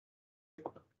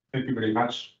Thank you very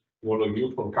much, all of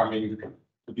you, for coming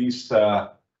to this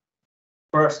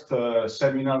first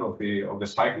seminar of the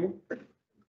cycle.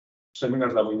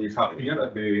 Seminar that we have here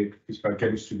at the Physical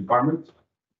Chemistry Department.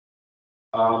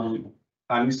 And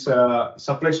it's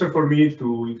a pleasure for me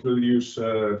to introduce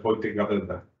Wojciech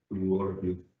Gawelda to all of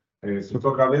you.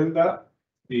 Dr. Gawelda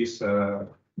is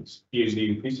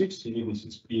PhD in physics. He did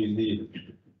his PhD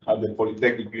at the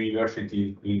Polytechnic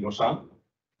University in Lausanne,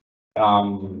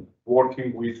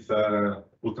 working with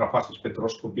ultrafast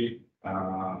spectroscopy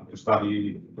to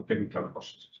study the chemical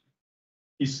processes.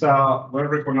 He's a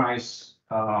well-recognized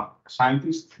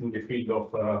scientist in the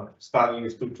field of studying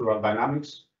structural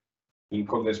dynamics in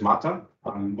condensed matter,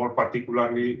 and more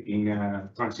particularly in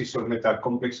transition metal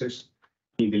complexes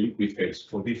in the liquid phase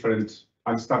for different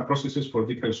understand processes for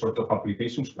different sort of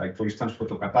applications, like for instance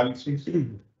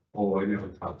photocatalysis or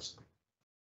energy harvesting.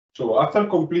 So after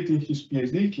completing his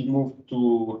PhD, he moved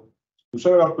to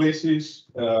several places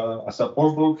as a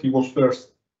postdoc. He was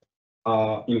first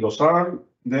in Lausanne,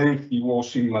 then he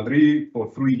was in Madrid for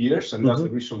 3 years, and that's the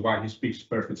reason why he speaks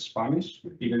perfect Spanish,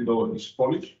 even though he's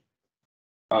Polish.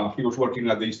 He was working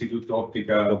at the Institute of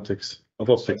Optics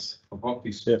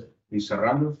yeah, in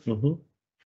Serrano.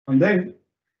 And then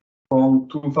from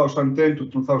 2010 to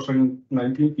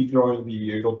 2019, he joined the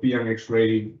European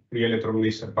X-ray Free-Electron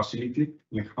Laser Facility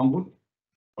in Hamburg.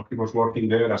 He was working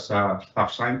there as a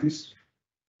staff scientist.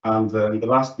 And in the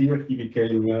last year, he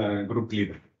became group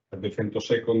leader at the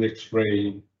femtosecond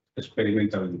X-ray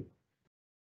experimental group.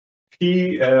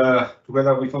 He,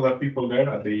 together with other people there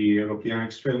at the European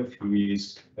X-ray, he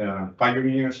is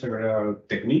pioneering several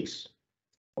techniques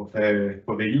for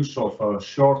the use of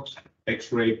short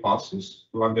X-ray pulses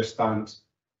to understand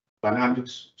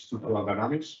dynamics, structural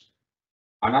dynamics.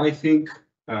 And I think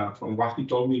from what he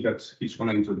told me that he's going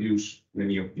to introduce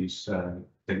many of these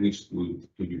techniques to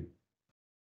you.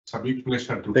 It's a big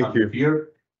pleasure to have you here.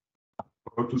 I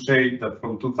want to say that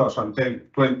from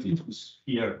 2010-20 is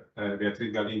here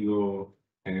Beatriz Galindo,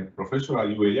 professor at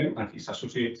UAM, and he's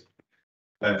associate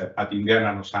at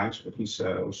Indiana Nanoscience, but he's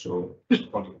also a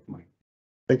colleague of mine.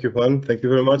 Thank you, Juan. Thank you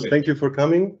very much. Thank you for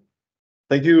coming.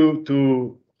 Thank you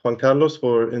to Juan Carlos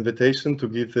for invitation to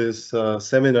give this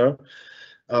seminar.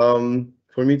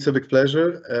 For me, it's a big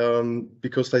pleasure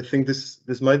because I think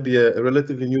this might be a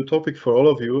relatively new topic for all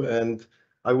of you, and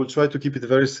I will try to keep it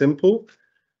very simple.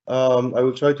 I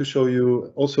will try to show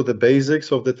you also the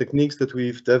basics of the techniques that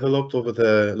we've developed over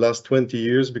the last 20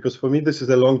 years, because for me, this is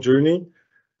a long journey.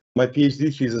 My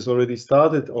PhD thesis already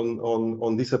started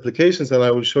on these applications, and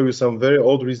I will show you some very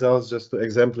old results just to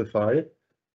exemplify.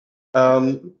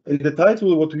 In the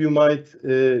title, what you might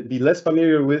be less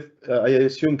familiar with, I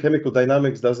assume chemical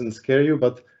dynamics doesn't scare you,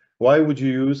 but why would you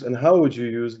use and how would you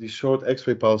use these short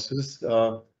X-ray pulses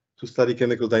to study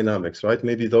chemical dynamics, right?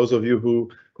 Maybe those of you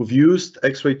who've used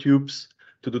X-ray tubes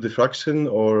to do diffraction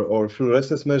or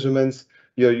fluorescence measurements,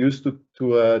 you're used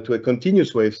to a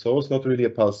continuous wave source, not really a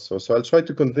pulse source. So I'll try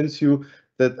to convince you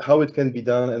that how it can be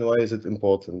done and why is it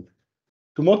important.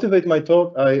 To motivate my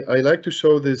talk, I like to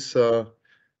show this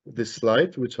this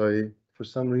slide, which I, for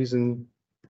some reason,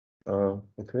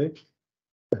 okay,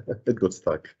 it got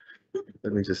stuck.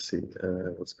 Let me just see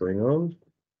what's going on.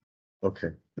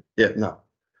 Okay, yeah, now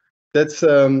that's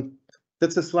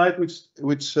a slide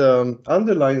which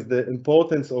underlines the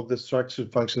importance of the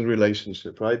structure-function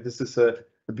relationship, right? This is a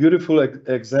beautiful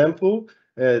example,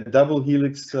 a double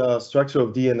helix structure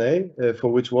of DNA, for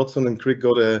which Watson and Crick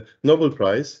got a Nobel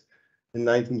Prize in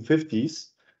 1950s.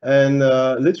 And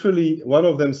literally, one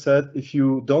of them said, if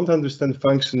you don't understand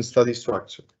function, study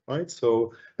structure, right?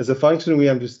 So as a function, we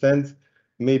understand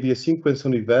maybe a sequence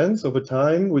of events over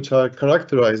time, which are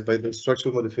characterized by the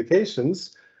structural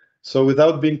modifications. So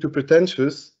without being too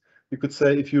pretentious, you could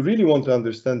say, if you really want to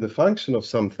understand the function of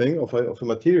something, of a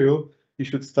material, you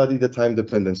should study the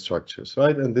time-dependent structures,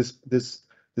 right? And this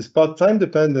part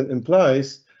time-dependent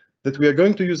implies that we are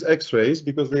going to use X-rays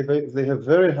because they have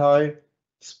very high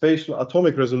spatial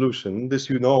atomic resolution. This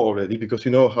you know already, because you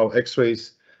know how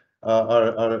X-rays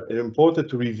are important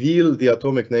to reveal the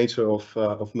atomic nature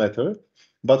of matter.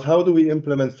 But how do we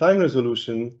implement time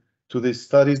resolution to these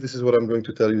studies? This is what I'm going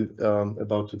to tell you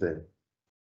about today.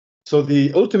 So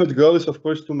the ultimate goal is, of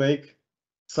course, to make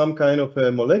some kind of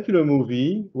a molecular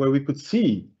movie where we could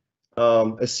see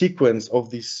a sequence of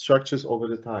these structures over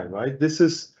the time, right? This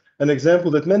is an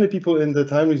example that many people in the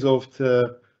time-resolved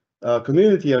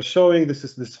community are showing. This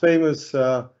is this famous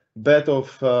bet of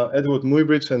Edward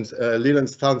Muybridge and Leland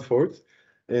Stanford.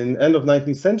 In end of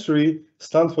 19th century,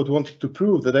 Stanford wanted to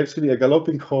prove that actually a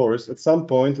galloping horse at some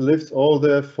point lifts all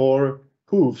the 4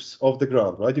 hoofs off the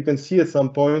ground, right? You can see at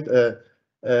some point a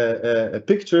a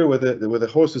picture where the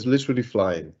horse is literally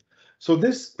flying. So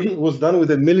this was done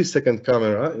with a millisecond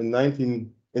camera in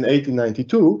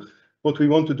 1892. What we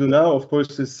want to do now, of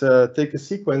course, is take a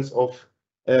sequence of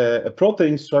a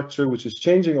protein structure which is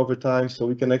changing over time, so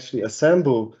we can actually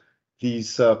assemble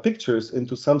these pictures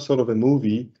into some sort of a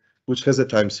movie which has a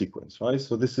time sequence, right?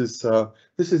 So this is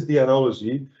the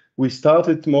analogy. We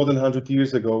started more than 100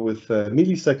 years ago with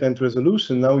millisecond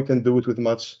resolution. Now we can do it with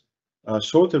much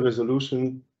shorter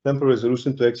resolution, temporal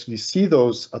resolution, to actually see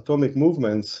those atomic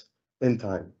movements in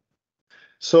time.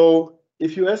 So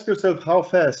if you ask yourself how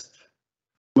fast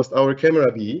must our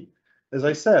camera be, as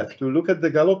I said, to look at the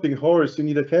galloping horse, you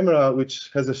need a camera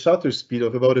which has a shutter speed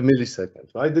of about a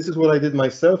millisecond, right? This is what I did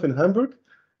myself in Hamburg.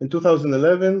 In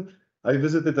 2011, I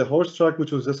visited a horse track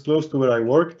which was just close to where I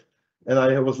worked, and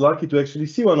I was lucky to actually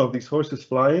see one of these horses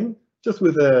flying just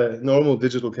with a normal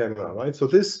digital camera, right? So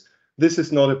this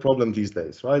is not a problem these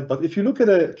days, right? But if you look at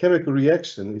a chemical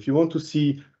reaction, if you want to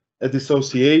see a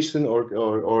dissociation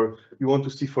or you want to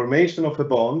see formation of a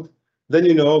bond, then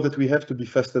you know that we have to be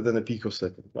faster than a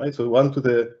picosecond, right? So 1 to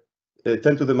the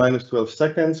 10 to the minus 12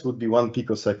 seconds would be 1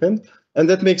 picosecond. And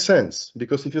that makes sense,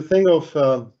 because if you think of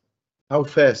how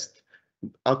fast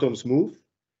atoms move,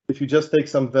 if you just take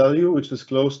some value which is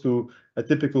close to a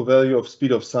typical value of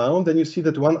speed of sound, then you see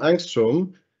that 1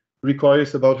 angstrom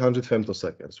requires about 100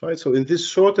 femtoseconds, right? So in this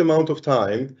short amount of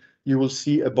time, you will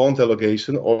see a bond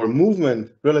elongation or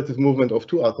movement, relative movement of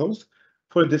 2 atoms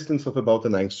for a distance of about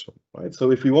an angstrom, right?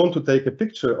 So if we want to take a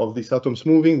picture of these atoms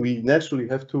moving, we naturally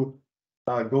have to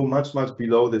go much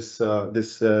below this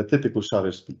typical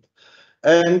shutter speed.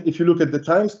 And if you look at the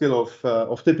time scale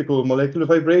of typical molecular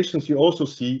vibrations, you also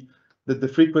see that the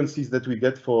frequencies that we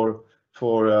get for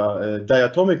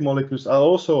diatomic molecules are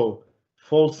also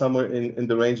fall somewhere in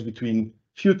the range between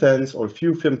few tens or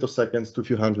few femtoseconds to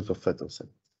few hundreds of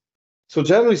femtoseconds. So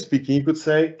generally speaking, you could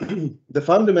say the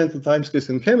fundamental timescales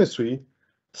in chemistry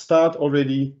start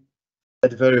already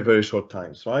at very short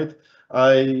times, right?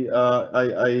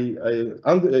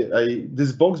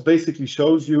 This box basically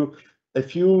shows you a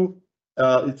few.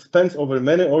 It spans over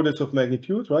many orders of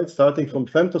magnitude, right? Starting from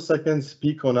femtoseconds,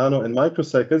 pico, nano, and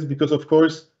microseconds, because of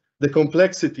course the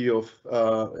complexity of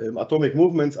atomic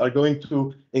movements are going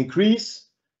to increase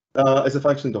as a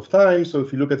function of time. So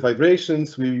if you look at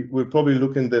vibrations, we will probably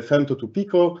look in the femto to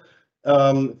pico,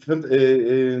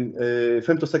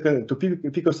 femtosecond to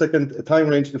picosecond time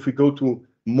range. If we go to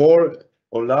more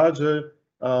or larger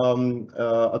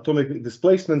atomic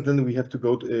displacement, then we have to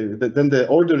go to, then the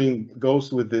ordering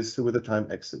goes with the time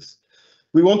axis.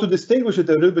 We want to distinguish it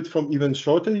a little bit from even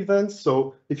shorter events.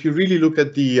 So if you really look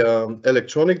at the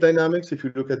electronic dynamics, if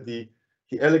you look at the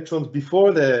electrons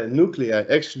before the nuclei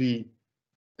actually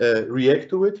react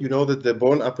to it, you know that the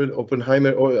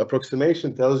Born-Oppenheimer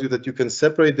approximation tells you that you can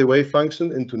separate the wave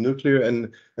function into nuclear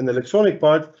and an electronic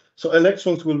part. So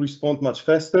electrons will respond much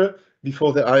faster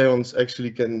before the ions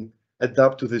actually can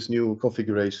adapt to this new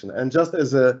configuration. And just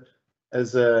as a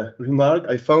remark,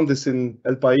 I found this in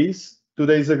El País 2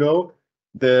 days ago.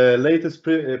 The latest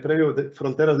Premio de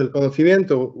Fronteras del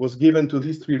Conocimiento was given to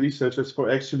these 3 researchers for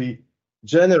actually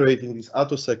generating these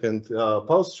attosecond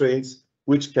pulse trains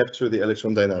which capture the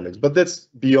electron dynamics. But that's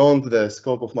beyond the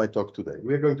scope of my talk today.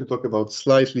 We're going to talk about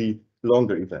slightly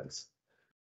longer events.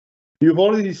 You've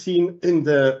already seen in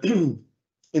the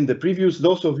in the previews,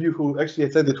 those of you who actually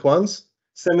attended once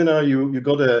seminar, you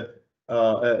got an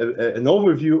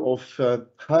overview of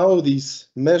how these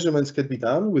measurements can be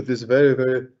done with this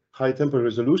very high temporal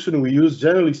resolution. We use,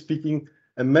 generally speaking,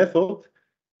 a method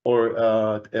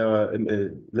or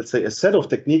let's say a set of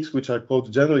techniques which are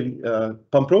called generally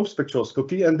pump-probe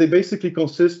spectroscopy, and they basically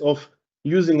consist of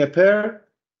using a pair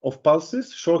of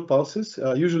pulses, short pulses.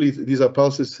 Usually these are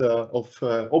pulses of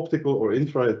optical or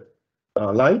infrared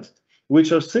light,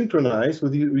 which are synchronized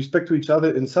with respect to each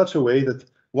other in such a way that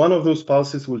one of those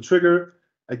pulses will trigger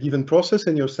a given process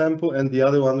in your sample, and the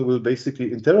other one will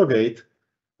basically interrogate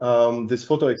this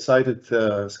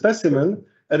photoexcited specimen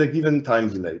at a given time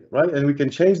delay, right? And we can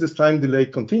change this time delay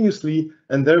continuously,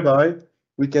 and thereby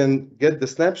we can get the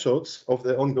snapshots of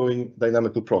the ongoing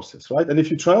dynamical process, right? And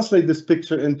if you translate this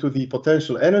picture into the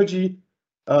potential energy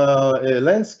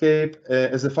landscape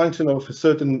as a function of a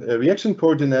certain reaction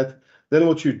coordinate, then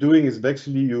what you're doing is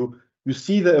actually you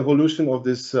see the evolution of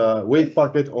this wave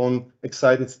packet on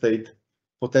excited state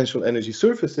potential energy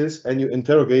surfaces, and you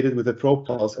interrogate it with a probe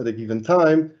pulse at a given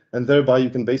time, and thereby you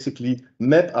can basically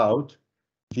map out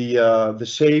the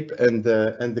shape and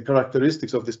the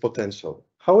characteristics of this potential.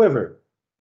 However,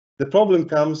 the problem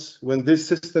comes when this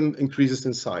system increases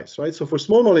in size, right? So for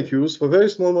small molecules, for very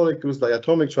small molecules,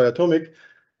 diatomic, triatomic,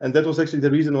 And that was actually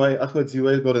the reason why Ahmed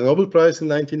Zewail got a Nobel Prize in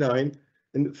 '99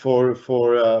 for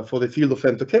the field of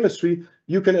femtochemistry.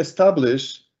 You can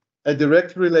establish a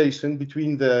direct relation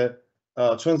between the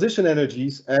transition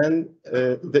energies and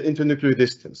the internuclear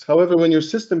distance. However, when your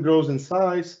system grows in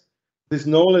size, this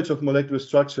knowledge of molecular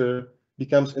structure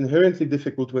becomes inherently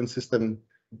difficult when system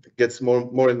gets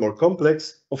more and more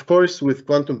complex. Of course, with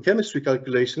quantum chemistry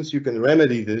calculations, you can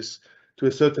remedy this to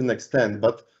a certain extent.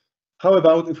 But how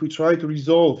about if we try to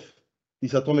resolve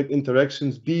these atomic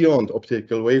interactions beyond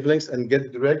optical wavelengths and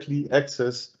get directly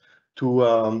access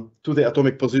to the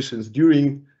atomic positions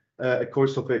during a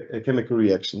course of a chemical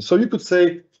reaction? So you could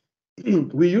say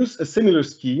we use a similar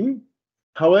scheme.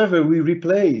 However, we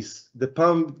replace the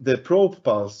probe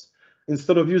pulse.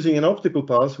 Instead of using an optical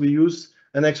pulse, we use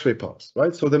an X-ray pulse,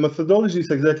 right? So the methodology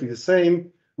is exactly the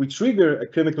same. We trigger a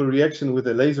chemical reaction with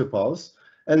a laser pulse,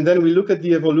 and then we look at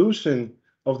the evolution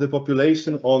of the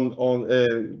population on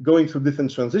going through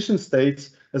different transition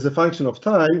states as a function of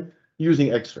time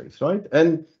using X-rays, right?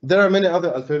 And there are many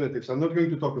other alternatives. I'm not going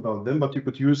to talk about them, but you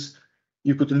could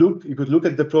look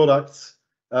at the products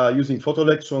using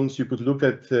photoelectrons.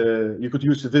 You could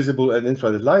use visible and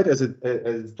infrared light as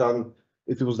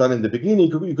it was done in the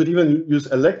beginning. You could even use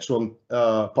electron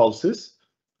pulses.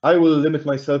 I will limit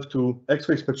myself to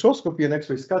X-ray spectroscopy and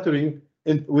X-ray scattering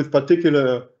with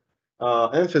particular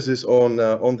emphasis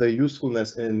on their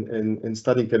usefulness in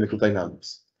studying chemical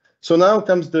dynamics. So now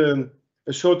comes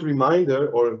a short reminder,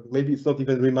 or maybe it's not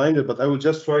even a reminder, but I will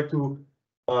just try to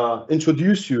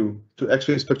introduce you to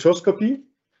X-ray spectroscopy,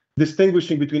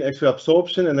 distinguishing between X-ray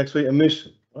absorption and X-ray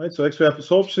emission. Right. So X-ray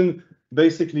absorption,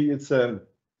 basically, it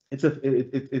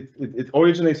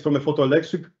originates from a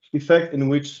photoelectric effect in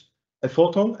which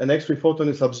an X-ray photon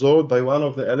is absorbed by one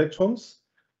of the electrons.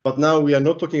 But now we are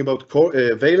not talking about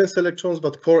valence electrons,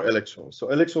 but core electrons. So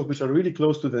electrons which are really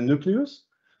close to the nucleus.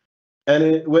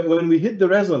 And when we hit the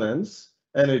resonance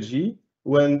energy,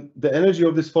 when the energy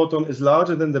of this photon is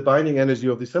larger than the binding energy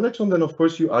of this electron, then of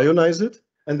course you ionize it.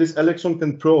 And this electron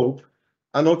can probe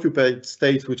unoccupied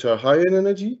states which are higher in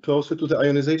energy, closer to the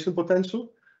ionization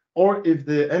potential. Or if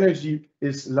the energy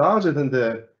is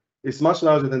much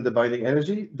larger than the binding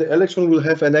energy, the electron will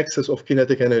have an excess of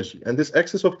kinetic energy. And this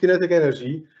excess of kinetic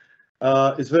energy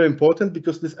is very important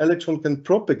because this electron can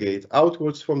propagate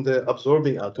outwards from the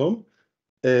absorbing atom.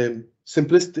 In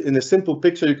a simple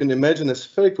picture, you can imagine a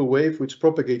spherical wave which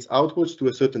propagates outwards to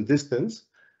a certain distance.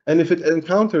 And if it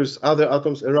encounters other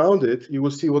atoms around it, you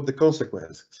will see what the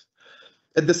consequence is.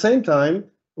 At the same time,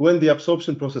 when the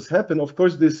absorption process happens, of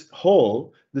course, this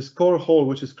core hole,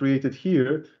 which is created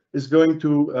here, is going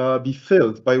to be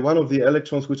filled by one of the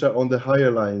electrons which are on the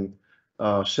higher lying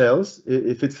shells.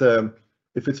 If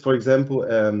it's, for example,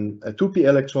 a 2p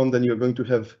electron, then you're going to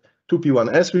have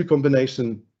 2p1s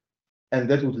recombination, and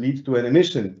that would lead to an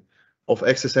emission of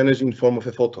excess energy in form of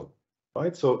a photon.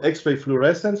 Right? So X-ray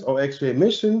fluorescence or X-ray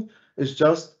emission is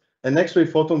just an X-ray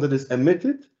photon that is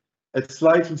emitted at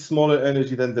slightly smaller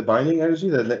energy than the binding energy,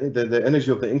 the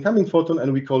energy of the incoming photon,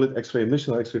 and we call it X-ray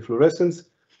emission or X-ray fluorescence.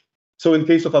 So in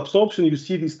case of absorption, you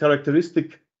see these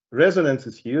characteristic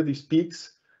resonances here, these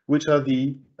peaks, which are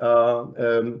the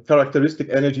characteristic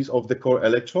energies of the core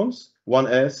electrons,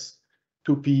 1s,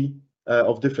 2p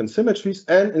of different symmetries.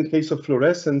 And in case of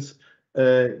fluorescence,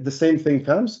 the same thing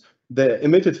comes. The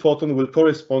emitted photon will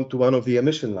correspond to one of the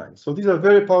emission lines. So these are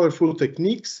very powerful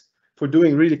techniques for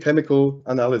doing really chemical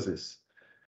analysis.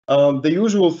 The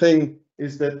usual thing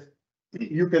is that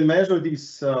you can measure the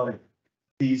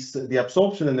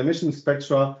absorption and emission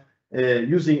spectra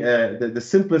using the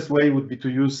simplest way would be to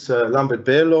use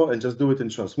Lambert-Beer law and just do it in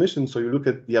transmission. So you look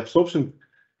at the absorption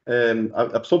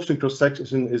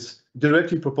cross-section is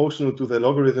directly proportional to the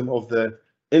logarithm of the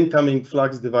incoming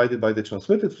flux divided by the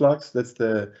transmitted flux.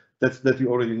 That you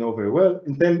already know very well.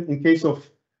 In case of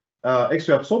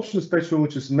X-ray absorption spectrum,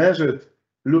 which is measured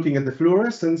looking at the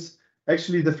fluorescence,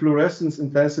 actually the fluorescence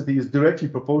intensity is directly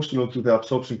proportional to the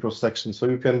absorption cross-section. So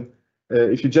you can,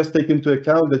 if you just take into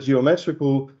account the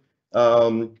geometrical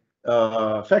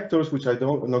factors, which I'm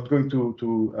not going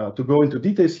to go into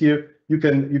details here, you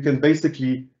can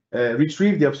basically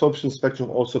retrieve the absorption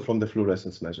spectrum also from the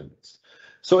fluorescence measurements.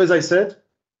 So as I said,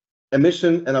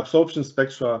 emission and absorption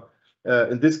spectra,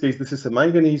 in this case, this is a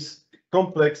manganese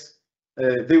complex.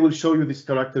 They will show you these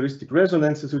characteristic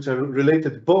resonances, which are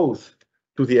related both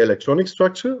to the electronic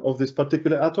structure of this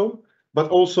particular atom,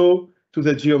 but also to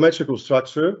the geometrical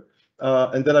structure.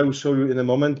 And then I will show you in a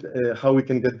moment how we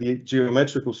can get the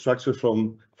geometrical structure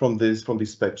from these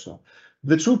spectra.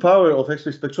 The true power of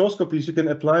X-ray spectroscopy is you can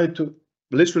apply it to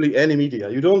literally any media.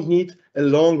 You don't need a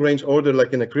long-range order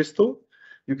like in a crystal.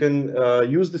 You can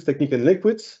use this technique in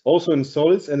liquids, also in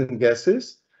solids and in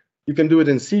gases. You can do it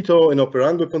in situ, in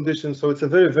operando conditions. So it's a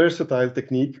very versatile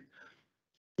technique.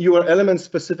 You are element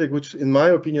specific, which in my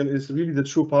opinion is really the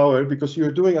true power, because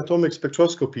you're doing atomic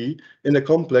spectroscopy in a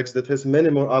complex that has many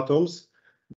more atoms.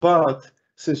 But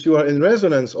since you are in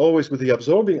resonance always with the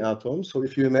absorbing atom, so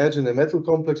if you imagine a metal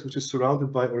complex which is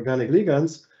surrounded by organic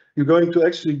ligands, you're going to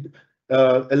actually,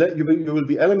 you will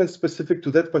be element specific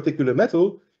to that particular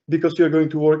metal, because you're going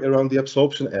to work around the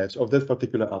absorption edge of that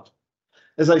particular atom.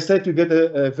 As I said, you get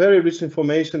a very rich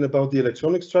information about the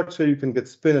electronic structure. You can get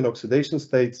spin and oxidation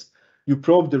states. You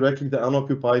probe directly the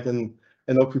unoccupied and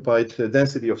occupied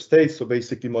density of states, so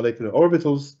basically molecular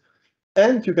orbitals.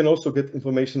 And you can also get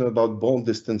information about bond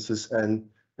distances and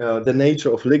the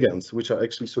nature of ligands, which are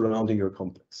actually surrounding your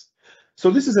complex.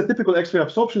 So this is a typical X-ray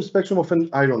absorption spectrum of an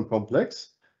iron complex.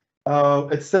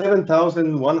 At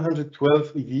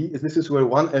 7,112 eV, this is where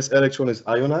one s electron is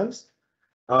ionized.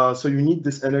 So you need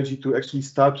this energy to actually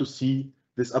start to see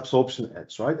this absorption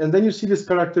edge, right? And then you see this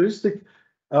characteristic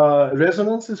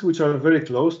resonances, which are very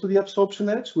close to the absorption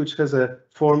edge, which has a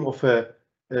form of a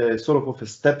sort of a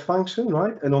step function,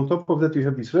 right? And on top of that, you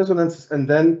have these resonances and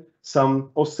then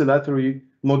some oscillatory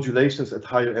modulations at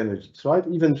higher energies, right?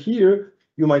 Even here,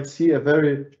 you might see a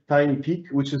very tiny peak,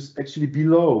 which is actually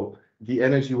below the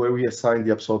energy where we assign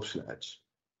the absorption edge.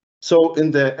 So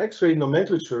in the X-ray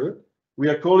nomenclature, we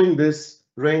are calling this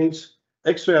range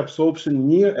X-ray absorption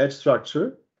near edge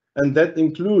structure, and that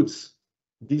includes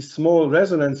these small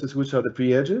resonances, which are the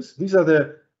pre-edges. These are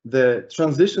the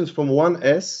transitions from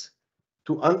 1s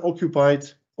to unoccupied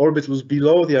orbitals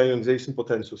below the ionization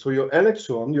potential. So your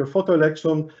electron, your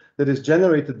photoelectron that is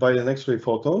generated by an X-ray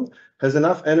photon has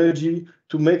enough energy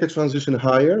to make a transition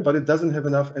higher, but it doesn't have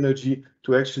enough energy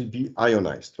to actually be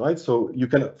ionized, right? So you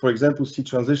can, for example, see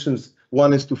transitions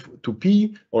 1s to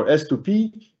P or S to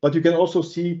P, but you can also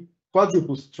see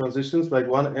quadruple transitions like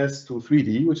 1s to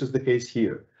 3D, which is the case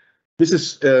here. This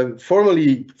is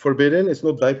formally forbidden. It's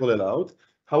not dipole allowed.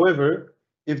 However,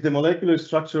 if the molecular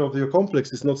structure of your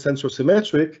complex is not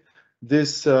centrosymmetric,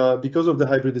 this, because of the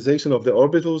hybridization of the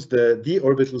orbitals, the d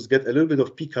orbitals get a little bit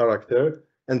of p character,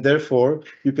 and therefore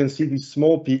you can see these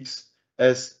small peaks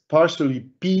as partially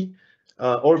p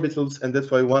orbitals, and that's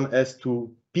why 1s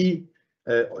to p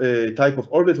type of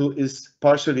orbital is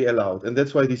partially allowed, and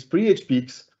that's why these pre-H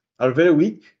peaks are very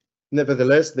weak.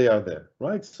 Nevertheless, they are there,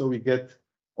 right? So we get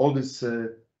all this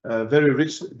very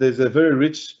rich. There's a very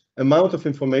rich amount of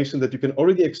information that you can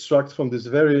already extract from this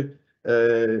very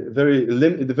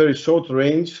short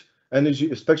range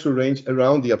energy spectral range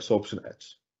around the absorption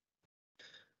edge.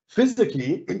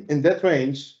 Physically, in that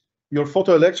range, your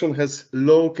photoelectron has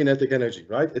low kinetic energy,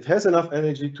 right? It has enough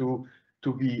energy to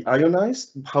be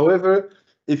ionized. However,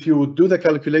 if you do the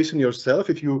calculation yourself,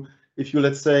 if you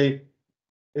let's say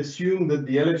assume that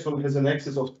the electron has an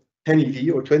excess of 10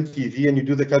 eV or 20 eV, and you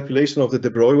do the calculation of the de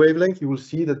Broglie wavelength, you will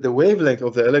see that the wavelength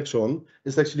of the electron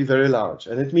is actually very large.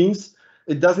 And it means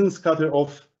it doesn't scatter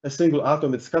off a single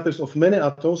atom, it scatters off many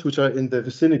atoms which are in the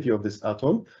vicinity of this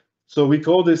atom. So we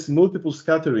call this multiple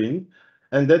scattering,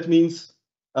 and that means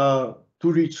to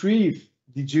retrieve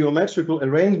the geometrical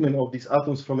arrangement of these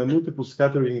atoms from a multiple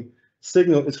scattering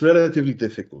signal is relatively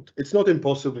difficult. It's not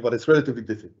impossible, but it's relatively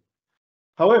difficult.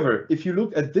 However, if you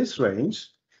look at this range,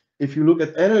 if you look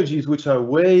at energies which are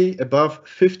way above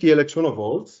 50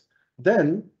 electronvolts,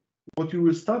 then what you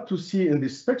will start to see in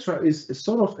this spectra is a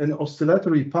sort of an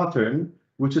oscillatory pattern,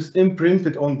 which is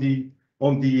imprinted on the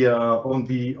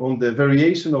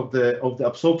variation of the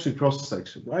absorption cross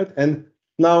section, right? And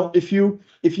now, if you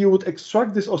would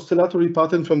extract this oscillatory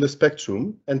pattern from the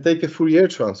spectrum and take a Fourier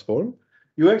transform,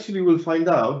 you actually will find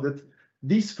out that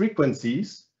these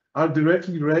frequencies are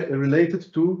directly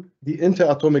related to the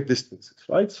interatomic distances,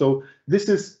 right? So this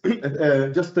is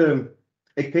just a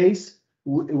case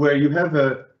where you have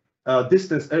a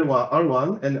distance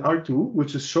R1 and R2,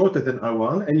 which is shorter than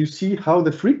R1, and you see how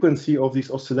the frequency of these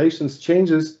oscillations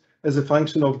changes as a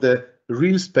function of the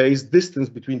real space distance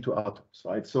between two atoms,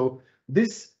 right? So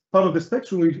this part of the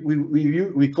spectrum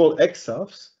we call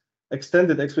XAFs,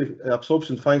 extended X-ray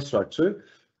absorption fine structure.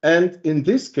 And in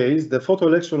this case, the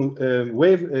photoelectron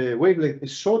wavelength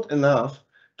is short enough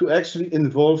to actually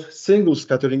involve single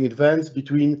scattering events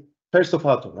between pairs of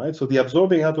atoms, right? So the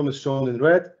absorbing atom is shown in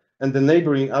red, and the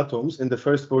neighboring atoms in the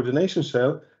first coordination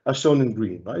shell are shown in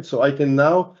green, right? So I can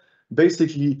now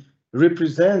basically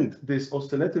represent this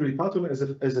oscillatory pattern as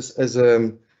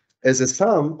a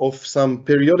sum of some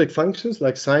periodic functions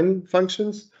like sine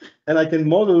functions, and I can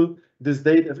model this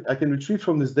data. I can retrieve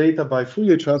from this data by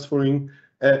Fourier transforming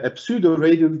a pseudo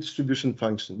radial distribution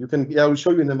function. I will show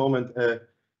you in a moment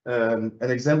an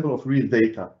example of real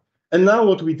data. And now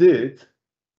what we did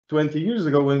 20 years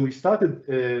ago when we started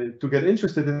to get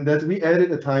interested in that, we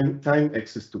added a time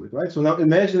axis to it, right? So now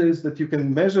imagine is that you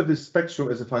can measure this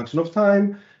spectrum as a function of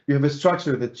time. You have a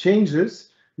structure that changes.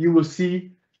 You will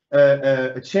see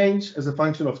a change as a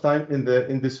function of time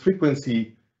in this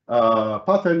frequency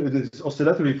pattern, in this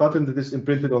oscillatory pattern that is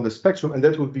imprinted on the spectrum, and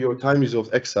that would be your time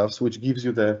resolved x-subs, which gives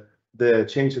you the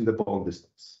change in the bond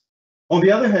distance. On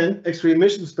the other hand, X-ray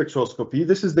emission spectroscopy,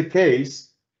 this is the case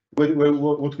where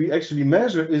what we actually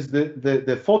measure is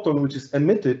the photon which is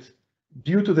emitted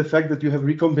due to the fact that you have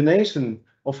recombination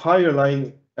of higher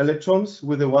lying electrons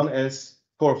with a 1s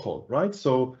core hole, right?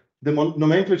 So the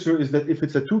nomenclature is that if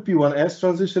it's a 2p1s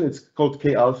transition, it's called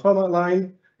K alpha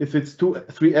line. If it's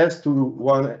 3s to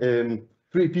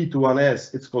 3p to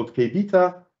 1s, it's called K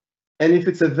beta. And if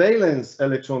it's a valence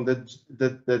electron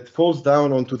that falls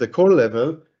down onto the core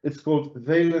level, it's called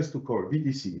valence to core,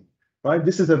 VTC, right?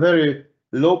 This is a very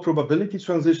low probability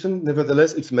transition.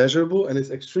 Nevertheless, it's measurable and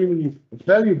it's extremely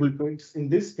valuable because in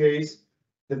this case,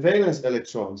 the valence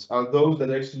electrons are those that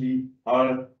actually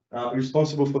are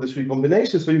responsible for this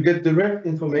recombination. So you get direct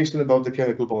information about the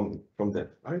chemical bonding from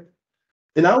that, right?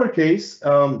 In our case,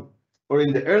 or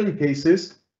in the early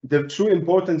cases, the true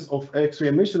importance of X-ray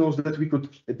emission was that we could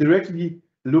directly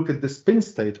look at the spin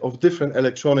state of different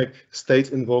electronic states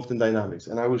involved in dynamics.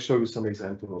 And I will show you some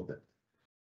example of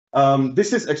that.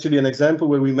 This is actually an example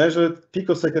where we measured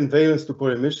picosecond valence to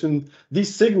core emission.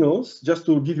 These signals, just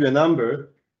to give you a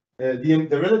number, the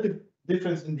relative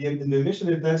difference in the emission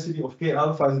intensity of K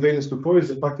alpha and valence to core is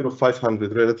a factor of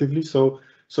 500 relatively. So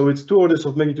it's 2 orders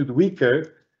of magnitude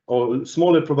weaker or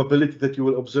smaller probability that you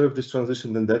will observe this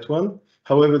transition than that one.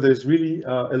 However, there's really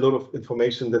a lot of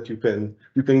information that you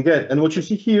can get. And what you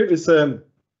see here is an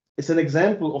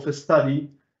example of a study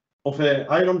of an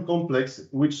iron complex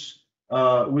which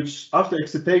after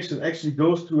excitation actually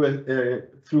goes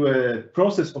through a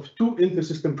process of 2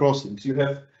 intersystem crossings. You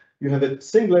have a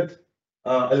singlet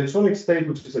electronic state,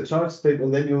 which is a charge state,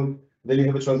 and then you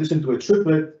have a transition to a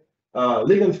triplet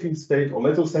ligand field state or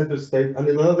metal center state, and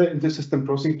another intersystem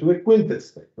crossing to a quintet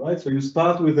state, right? So you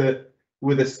start with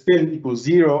a spin equals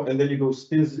 0, and then you go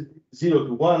spin 0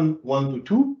 to 1, 1 to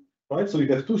 2, right? So you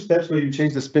have 2 steps where you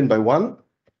change the spin by 1.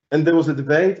 And there was a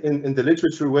debate in the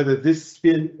literature whether this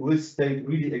state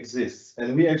really exists.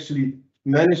 And we actually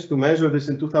managed to measure this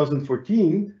in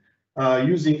 2014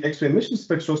 using X-ray emission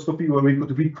spectroscopy, where we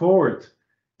could record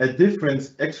a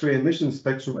different X-ray emission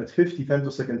spectrum at 50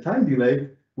 femtosecond time delay,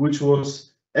 which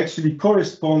was actually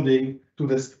corresponding to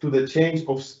the change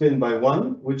of spin by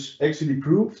 1, which actually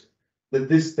proved that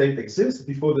this state exists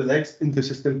before the next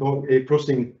intersystem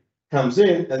crossing comes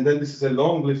in, and then this is a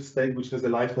long-lived state which has a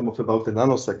lifetime of about a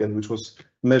nanosecond, which was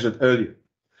measured earlier.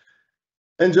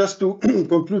 And just to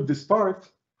conclude this part,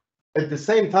 at the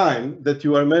same time that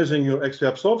you are measuring your X-ray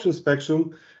absorption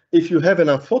spectrum, if you have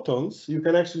enough photons, you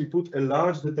can actually put a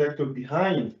large detector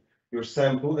behind your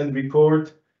sample and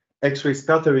record X-ray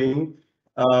scattering,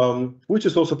 which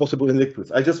is also possible in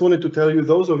liquids. I just wanted to tell you,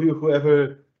 those of you who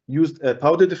ever used a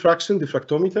powder diffraction,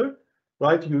 diffractometer,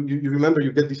 right? You remember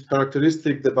you get these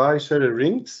characteristic Debye-Scherrer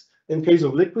rings. In case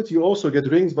of liquids, you also get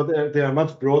rings, but they are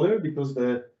much broader because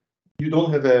you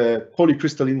don't have a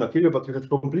polycrystalline material, but you have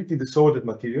completely disordered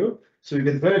material. So you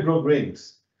get very broad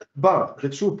rings. But the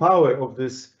true power of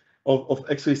this of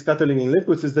X-ray scattering in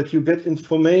liquids is that you get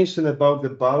information about the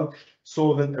bulk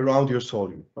solvent around your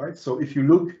solute, right? So if you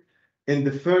look in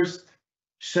the first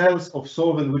shells of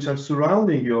solvent which are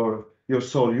surrounding your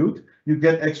solute, you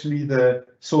get actually the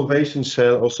solvation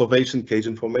shell or solvation cage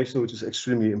information, which is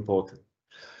extremely important.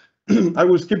 I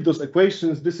will skip those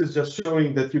equations. This is just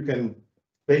showing that you can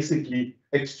basically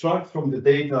extract from the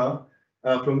data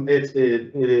from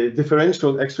a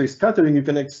differential X-ray scattering. You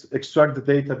can extract the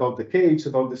data about the cage,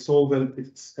 about the solvent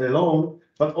it's alone,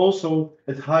 but also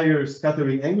at higher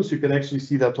scattering angles, you can actually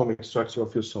see the atomic structure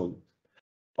of your solute.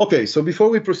 Okay, so before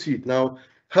we proceed now,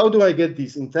 how do I get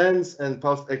these intense and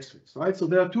pulsed X-rays, right? So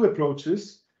there are 2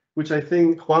 approaches, which I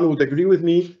think Juan would agree with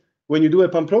me. When you do a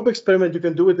pump-probe experiment, you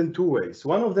can do it in 2 ways.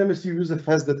 One of them is you use a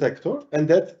fast detector, and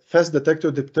that fast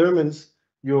detector determines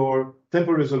your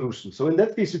temporal resolution. So in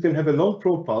that case, you can have a long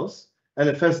probe pulse and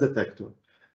a fast detector.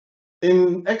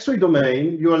 In X-ray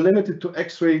domain, you are limited to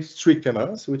X-ray streak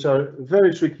cameras, which are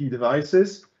very tricky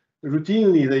devices.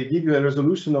 Routinely, they give you a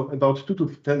resolution of about 2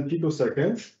 to 10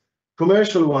 picoseconds.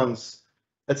 Commercial ones,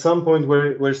 at some point,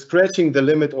 we're scratching the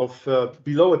limit of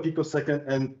below a picosecond,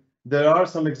 and there are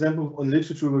some examples on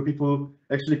literature where people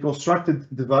actually constructed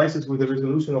devices with a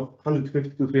resolution of 150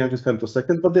 to 300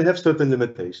 femtoseconds, but they have certain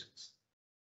limitations.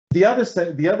 The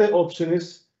other option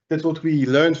is That's what we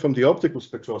learned from the optical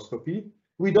spectroscopy.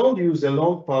 We don't use a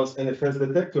long pulse and a fast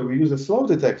detector. We use a slow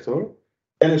detector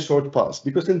and a short pulse,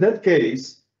 because in that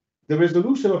case, the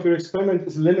resolution of your experiment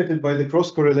is limited by the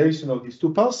cross correlation of these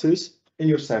two pulses in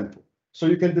your sample. So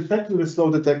you can detect with a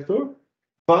slow detector,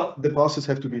 but the pulses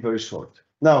have to be very short.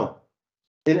 Now,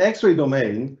 in X-ray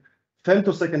domain,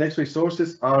 femtosecond X-ray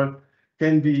sources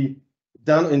can be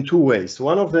done in two ways.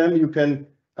 One of them, you can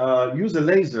use a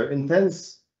laser,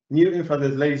 intense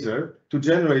near-infrared laser, to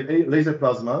generate laser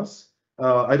plasmas.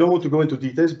 I don't want to go into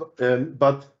details,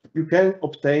 but you can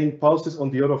obtain pulses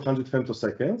on the order of 100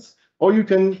 femtoseconds, or you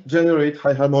can generate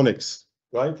high harmonics,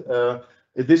 right?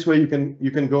 This way, you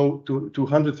can go to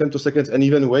 100 femtoseconds and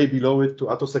even way below it to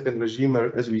attosecond regime,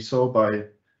 as we saw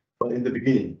in the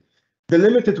beginning. The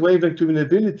limited wavelength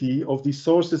tunability of these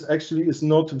sources actually is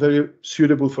not very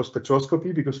suitable for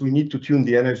spectroscopy, because we need to tune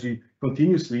the energy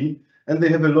continuously, and they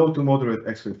have a low to moderate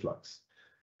X-ray flux.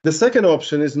 The second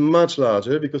option is much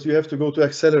larger, because you have to go to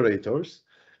accelerators.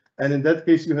 And in that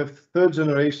case, you have third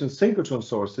generation synchrotron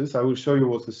sources. I will show you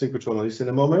what the synchrotron is in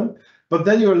a moment. But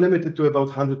then you're limited to about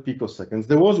 100 picoseconds.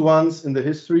 There was once in the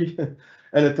history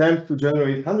an attempt to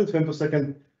generate 100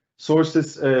 femtosecond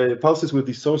sources, pulses with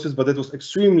these sources, but that was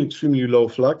extremely, extremely low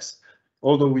flux.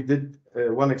 Although we did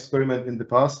one experiment in the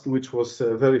past, which was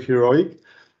very heroic.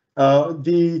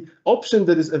 The option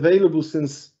that is available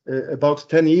since about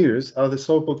 10 years are the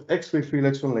so-called X-ray free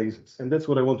electron lasers. And that's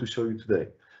what I want to show you today.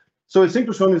 So a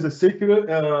synchrotron is a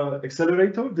circular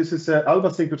accelerator. This is Alba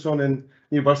synchrotron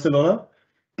near Barcelona.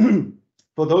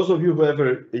 For those of you who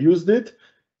ever used it,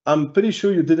 I'm pretty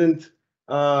sure you didn't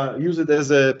use it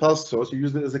as a pulse source. You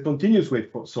used it as a continuous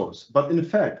wave source. But in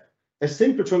fact, a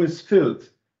synchrotron is filled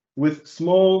with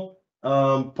small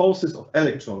pulses of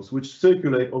electrons, which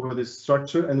circulate over this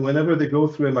structure. And whenever they go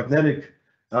through a magnetic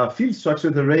field structure,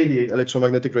 they radiate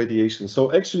electromagnetic radiation.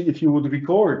 So actually, if you would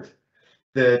record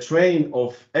the train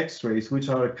of X-rays which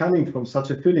are coming from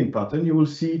such a filling pattern, you will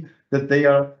see that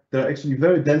they're actually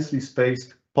very densely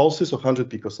spaced pulses of 100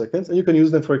 picoseconds, and you can use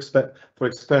them for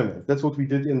experiments. That's what we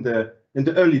did in the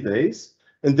early days.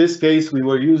 In this case, we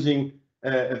were using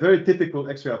a very typical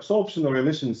X-ray absorption or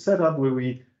emission setup, where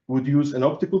we would use an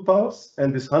optical pulse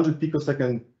and this 100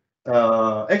 picosecond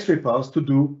X-ray pulse to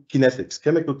do kinetics,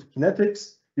 chemical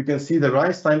kinetics. You can see the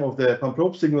rise time of the pump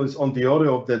probe signal is on the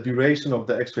order of the duration of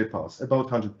the X-ray pulse,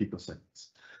 about 100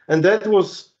 picoseconds. And that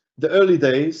was the early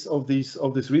days of this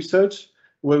research,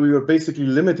 where we were basically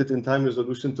limited in time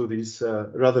resolution to these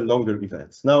rather longer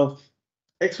events. Now,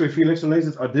 X-ray free electron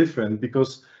lasers are different,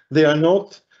 because they are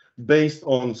not based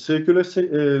on circular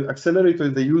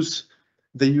accelerators.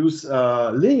 They use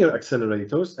linear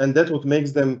accelerators, and that's what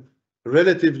makes them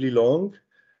relatively long.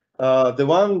 The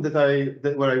one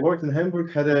where I worked in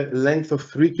Hamburg had a length of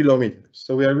 3 kilometers.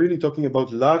 So we are really talking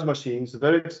about large machines,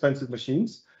 very expensive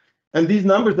machines. And these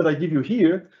numbers that I give you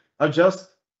here are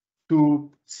just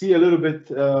to see a little bit,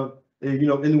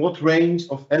 in what range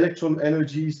of electron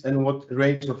energies and what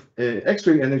range of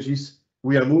X-ray energies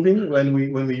we are moving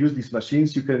when we use these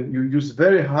machines. You use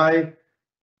very high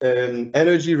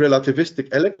energy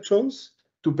relativistic electrons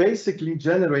to basically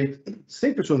generate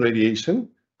synchrotron radiation.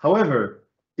 However,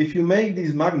 if you make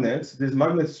this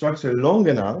magnet structure long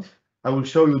enough, I will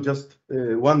show you just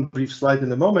one brief slide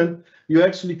in a moment, you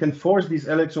actually can force these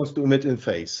electrons to emit in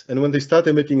phase. And when they start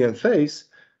emitting in phase,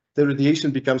 the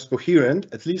radiation becomes coherent,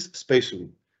 at least spatially.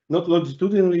 Not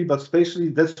longitudinally, but spatially.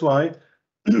 That's why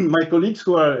my colleagues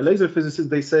who are laser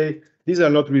physicists, they say these are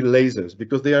not real lasers,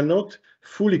 because they are not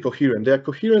fully coherent. They are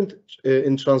coherent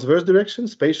in transverse direction,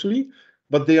 spatially,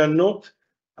 but they are not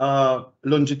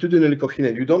longitudinally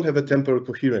coherent. You don't have a temporal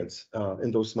coherence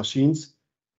in those machines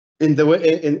in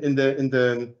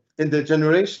the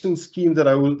generation scheme that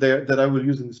I will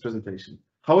use in this presentation.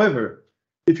 However,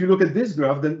 if you look at this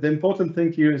graph, then the important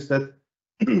thing here is that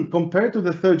compared to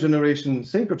the third generation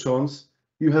synchrotrons,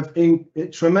 you have a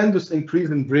tremendous increase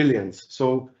in brilliance.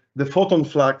 So the photon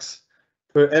flux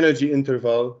per energy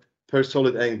interval per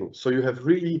solid angle. So you have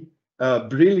really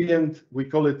brilliant, we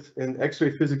call it in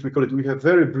X-ray physics, we have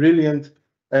very brilliant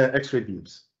X-ray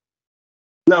beams.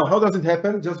 Now, how does it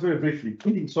happen? Just very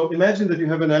briefly. So imagine that you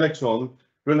have an electron,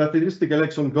 relativistic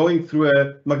electron, going through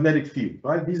a magnetic field,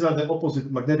 right? These are the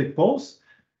opposite magnetic poles,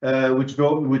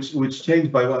 which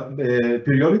change by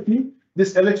periodically.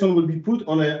 This electron will be put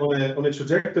on a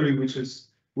trajectory which is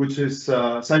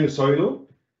sinusoidal,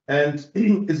 and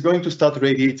it's going to start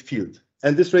radiate field.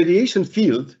 And this radiation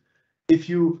field, if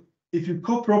you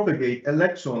co-propagate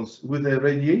electrons with a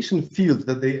radiation field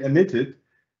that they emitted,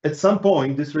 at some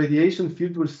point, this radiation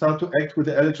field will start to act with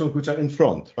the electrons which are in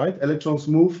front, right? Electrons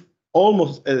move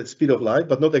almost at the speed of light,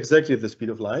 but not exactly at the speed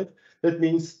of light. That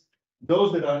means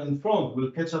those that are in front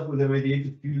will catch up with the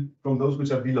radiated field from those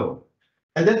which are below.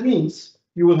 And that means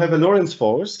you will have a Lorentz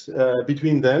force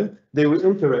between them. They will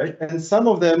interact, and some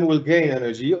of them will gain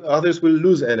energy, others will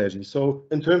lose energy. So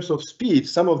in terms of speed,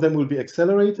 some of them will be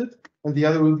accelerated and the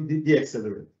other will be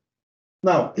deaccelerated.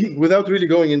 Now, without really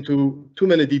going into too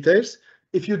many details,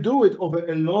 if you do it over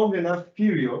a long enough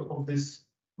period of this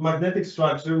magnetic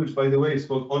structure, which by the way is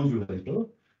called undulator,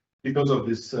 because of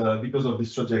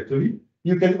this trajectory,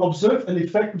 you can observe an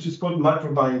effect which is called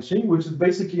macro bunching, which is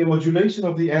basically a modulation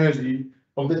of the energy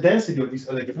of the density of these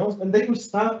electrons, and they will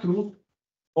start to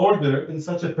order in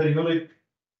such a periodic,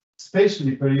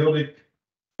 spatially periodic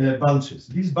bunches.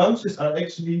 These bunches are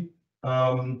actually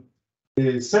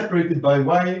separated by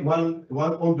one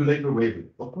undulator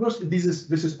wavelength. Of course, this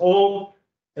is all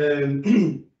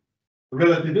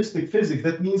relativistic physics.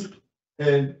 That means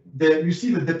you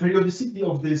see that the periodicity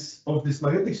of this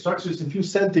magnetic structure is a few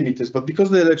centimeters, but because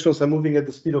the electrons are moving at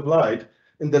the speed of light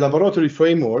in the laboratory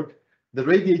framework, the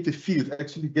radiative field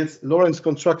actually gets Lorentz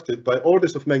constructed by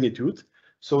orders of magnitude.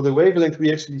 So the wavelength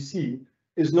we actually see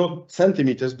is not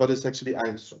centimeters, but it's actually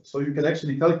angstroms. So you can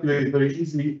actually calculate very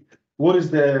easily what is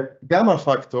the gamma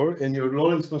factor in your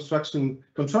Lorentz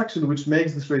contraction, which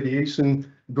makes this radiation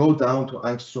go down to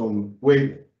angstrom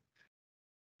wavelength.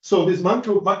 So this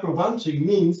macro bunching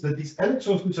means that these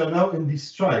electrons which are now in these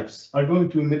stripes are going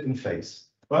to emit in phase.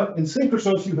 But in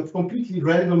synchrotrons, you have completely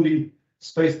randomly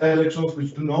spaced electrons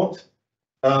which do not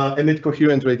emit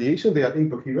coherent radiation. They are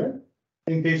incoherent.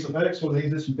 In case of electron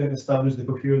lasers, you can establish the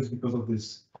coherence because of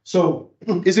this. So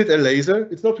is it a laser?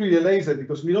 It's not really a laser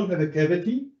because we don't have a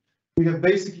cavity. We have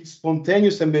basically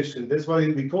spontaneous emission. That's why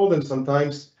we call them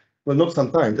sometimes, well, not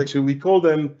sometimes, actually, we call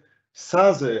them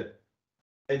SASE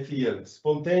FEL,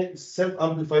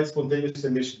 self-amplified spontaneous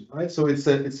emission, right? So it's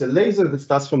a laser that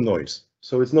starts from noise.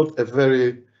 So it's not a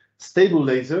very stable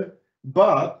laser,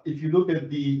 but if you look at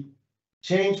the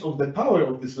change of the power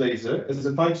of this laser as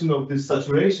a function of this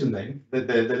saturation length,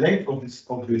 the length of this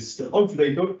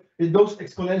oscillator, it goes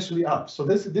exponentially up. So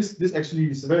this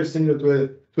actually is very similar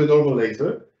to a normal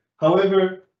laser.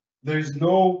 However, there is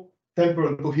no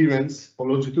temporal coherence or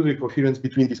longitudinal coherence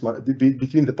between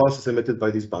the pulses emitted by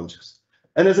these bunches.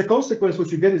 And as a consequence,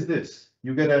 what you get is this: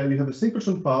 you have a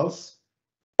synchrotron pulse.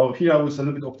 Oh, here I was a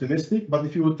little bit optimistic, but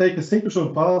if you would take a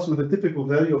synchrotron pulse with a typical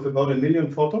value of about 1 million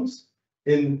photons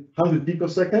in 100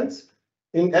 picoseconds,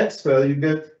 in X-FEL you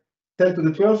get 10 to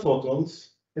the 12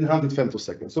 photons in 100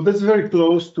 femtoseconds. So that's very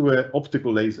close to an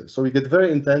optical laser. So we get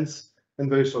very intense and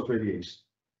very short radiation.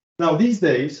 Now these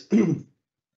days,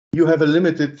 you have a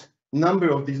limited number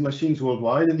of these machines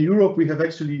worldwide. In Europe, we have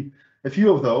actually a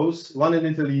few of those, one in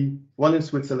Italy, one in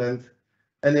Switzerland,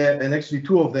 and actually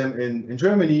 2 of them in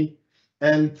Germany.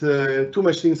 And 2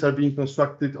 machines are being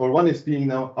constructed, or one is being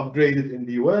now upgraded in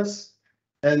the US.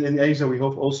 And in Asia, we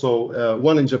have also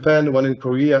 1 in Japan, 1 in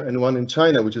Korea, and 1 in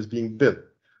China, which is being built.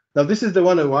 Now, this is the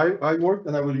one I worked,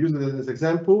 and I will use it as an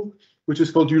example, which is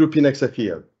called European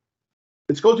XFEL.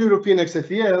 It's called European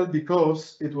XFEL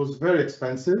because it was very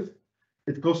expensive.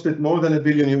 It costed more than €1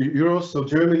 billion, so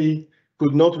Germany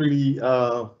could not really,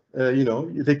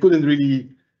 they couldn't really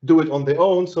do it on their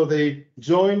own, so they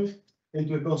joined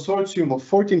into a consortium of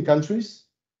 14 countries.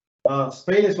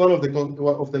 Spain is one of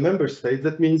the member states.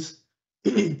 That means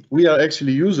we are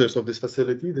actually users of this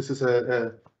facility. This is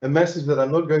a message that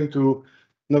I'm not going to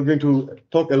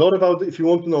talk a lot about. If you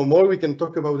want to know more, we can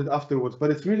talk about it afterwards.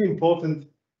 But it's really important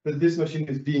that this machine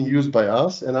is being used by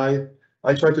us, and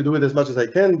I try to do it as much as I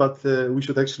can, but we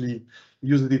should actually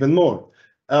use it even more.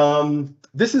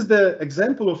 This is the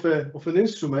example of an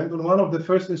instrument, and one of the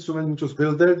first instruments which was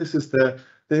built there. This is the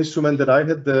instrument that I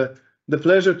had the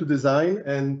pleasure to design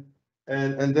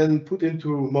and then put into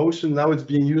motion. Now it's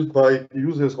being used by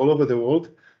users all over the world,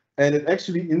 and it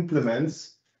actually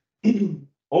implements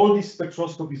all these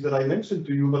spectroscopies that I mentioned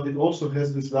to you, but it also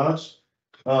has this large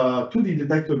 2D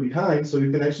detector behind, so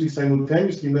you can actually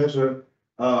simultaneously measure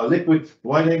liquid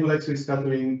wide-angle X-ray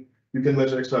scattering. You can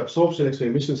measure X-ray absorption, X-ray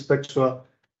emission spectra,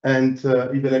 and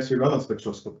even X-ray Raman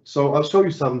spectroscopy. So I'll show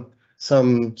you some.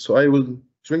 So I will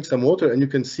drink some water, and you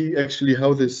can see actually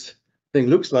how this thing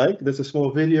looks like. There's a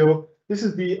small video. This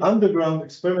is the underground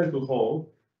experimental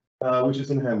hall, which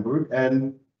is in Hamburg,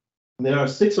 and there are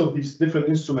 6 of these different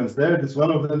instruments there. There's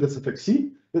one of them that's a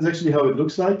FXC. That's actually how it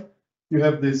looks like. You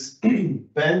have this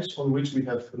bench on which we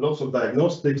have lots of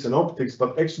diagnostics and optics,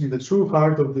 but actually the true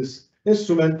heart of this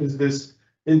instrument is this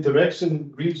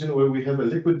interaction region where we have a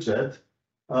liquid jet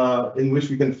in which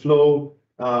we can flow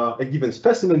a given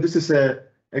specimen. This is a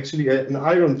actually an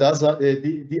iron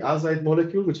diazide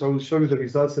molecule, which I will show you the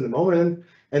results in a moment.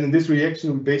 And in this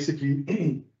reaction, we basically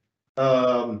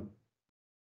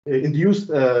induced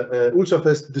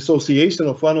ultrafast dissociation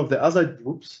of one of the azide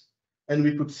groups, and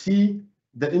we could see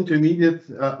the intermediate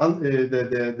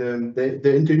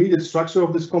the intermediate structure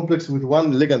of this complex with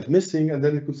one ligand missing, and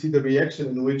then we could see the reaction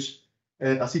in which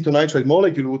acetonitride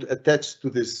molecule would attach to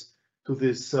this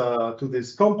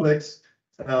complex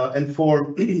and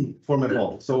form a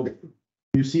bond. So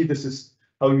you see, this is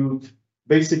how you would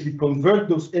basically convert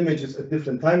those images at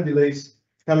different time delays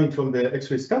coming from the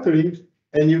X-ray scattering,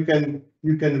 and you can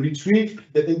retrieve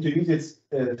the intermediate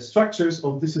structures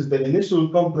of this is the initial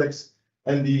complex,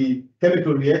 and the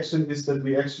chemical reaction is that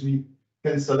we actually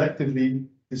can selectively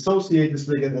dissociate this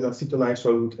ligand and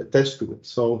acetonitride would attach to it.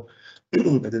 So I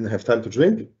didn't have time to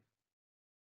drink.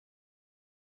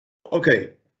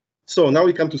 Okay, so now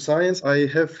we come to science.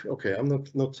 I'm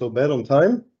not so bad on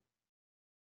time.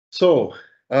 So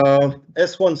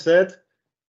as Juan said,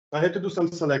 I had to do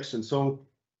some selection. So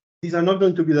these are not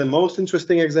going to be the most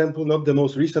interesting example, not the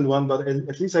most recent one, but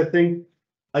at least I think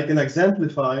I can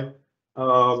exemplify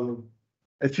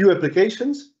a few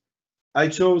applications. I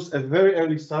chose a very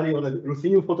early study on a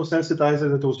ruthenium photosensitizer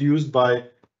that was used by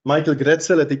Michael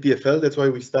Grätzel at EPFL. That's why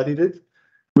we studied it,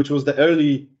 which was the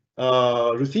early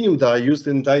ruthenium dye used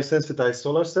in dye-sensitized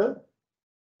solar cell.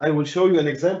 I will show you an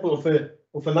example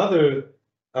of another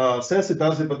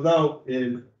sensitizer, but now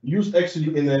used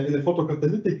actually in a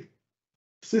photocatalytic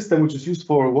system, which is used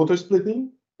for water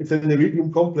splitting. It's an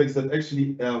iridium complex that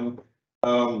actually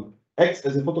acts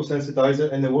as a photosensitizer,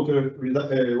 and the water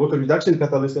reduction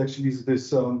catalyst actually is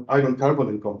this iron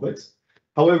carbonate complex.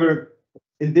 However,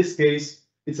 in this case,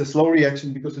 it's a slow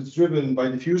reaction because it's driven by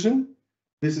diffusion.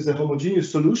 This is a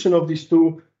homogeneous solution of these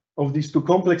two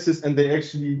complexes, and they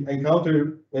actually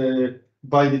encounter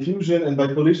by diffusion and by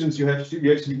collisions. You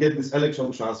actually get this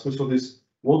electron transfer. So this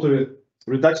water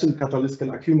reduction catalyst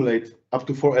can accumulate up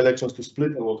to 4 electrons to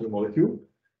split a water molecule.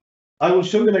 I will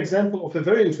show you an example of a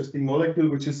very interesting molecule,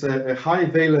 which is a high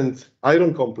valent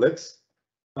iron complex,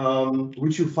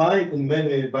 which you find in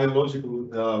many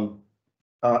biological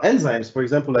enzymes, for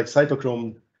example, like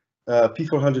cytochrome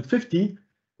P450.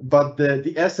 But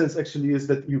the essence actually is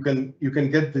that you can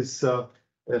get this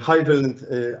high valent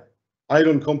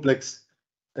iron complex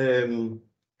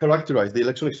characterized, the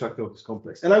electronic structure of this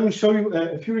complex. And I will show you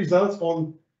a few results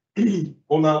on the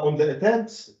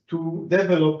attempts to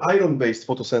develop iron-based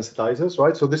photosensitizers,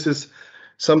 right? So this is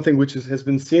something which has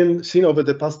been seen over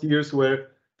the past years,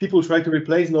 where people try to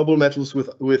replace noble metals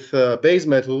with base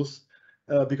metals,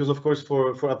 because of course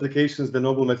for applications the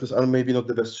noble metals are maybe not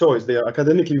the best choice. They are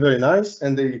academically very nice,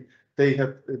 and they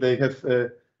have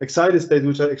excited states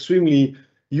which are extremely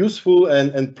useful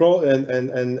and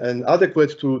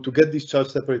adequate to get these charge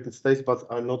separated states, but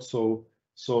are not so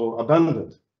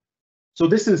abundant. So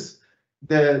this is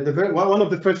one of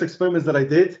the first experiments that I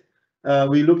did.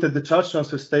 We looked at the charge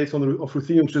transfer states of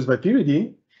ruthenium chosen by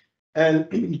pyridine, and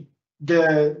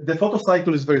the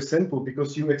photocycle is very simple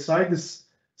because you excite this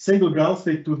single ground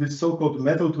state to this so-called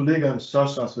metal to ligand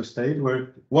charge transfer state,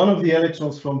 where one of the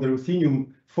electrons from the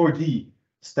ruthenium 4D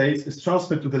states is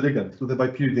transferred to the ligand, to the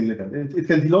bipyridine ligand. It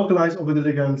can delocalize over the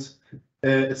ligands.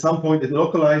 At some point, it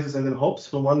localizes and then hops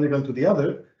from one ligand to the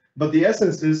other. But the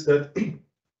essence is that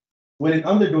when it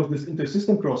undergoes this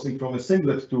intersystem crossing from a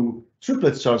singlet to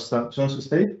triplet charge transfer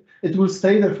state, it will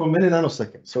stay there for many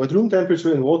nanoseconds. So at room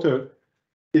temperature in water,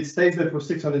 it stays there for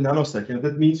 600 nanoseconds.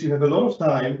 That means you have a lot of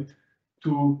time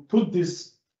to put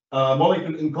this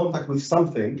molecule in contact with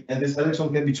something, and this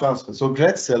electron can be transferred. So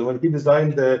Grätzel, when he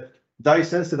designed the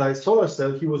dye-sensitized solar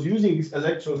cell, he was using these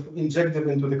electrons to inject them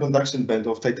into the conduction band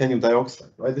of titanium dioxide.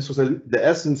 Right? This was the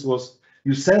essence was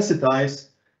you sensitize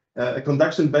a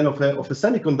conduction band of a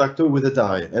semiconductor with a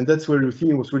dye, and that's where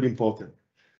ruthenium was really important.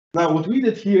 Now, what we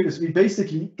did here is we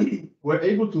basically were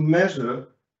able to measure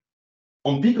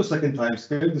on picosecond time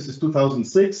scale. This is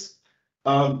 2006.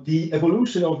 The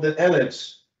evolution of the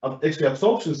LH, actually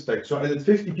absorption spectra, and at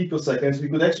 50 picoseconds, we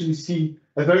could actually see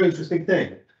a very interesting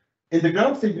thing. In the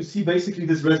ground state, you see basically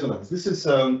this resonance. This is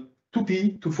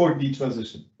 2p to 4d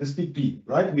transition. This P,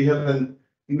 right? We have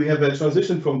a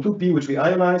transition from 2p, which we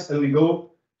ionize, and we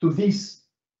go to these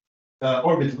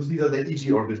orbitals. These are the EG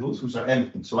orbitals, which are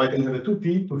empty. So I can have a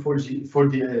 2p to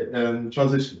 4d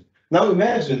transition. Now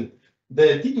imagine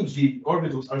the T2G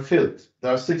orbitals are filled.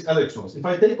 There are 6 electrons. If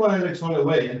I take one electron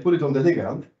away and put it on the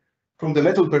ligand, from the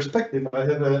metal perspective, I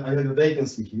have a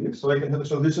vacancy here. So I can have a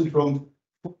transition from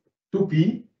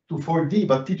 2p to 4d,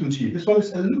 but T2G. This one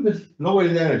is a little bit lower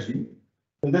in energy.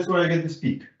 And that's where I get this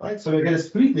peak, right? So I get a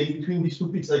splitting between these two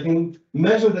peaks. I can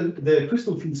measure the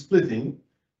crystal field splitting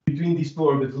between these two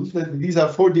orbitals. These are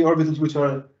 4D orbitals which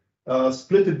are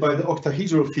splitted by the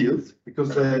octahedral field because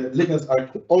the ligands are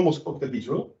almost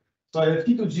octahedral. So I have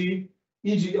T2G,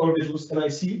 EG orbitals, and I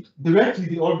see directly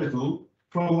the orbital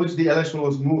from which the electron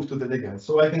was moved to the ligand.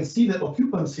 So I can see the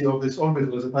occupancy of this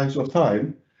orbital as a function of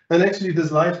time. And actually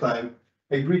this lifetime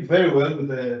agreed very well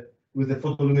with the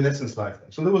photoluminescence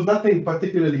lifetime. So there was nothing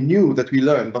particularly new that we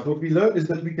learned, but what we learned is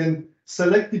that we can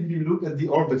selectively look at the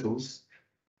orbitals,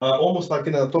 almost like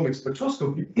in atomic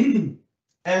spectroscopy,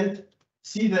 and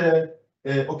see the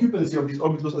occupancy of these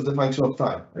orbitals as a function of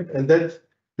time. Right? And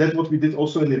that's what we did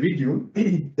also in iridium.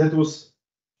 That was,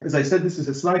 as I said, this is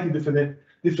a slightly different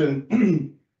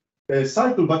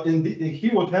cycle, but in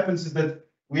here what happens is that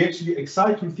we actually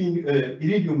excite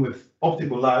iridium with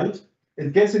optical light.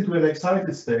 It gets into an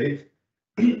excited state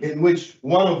in which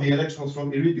one of the electrons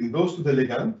from iridium goes to the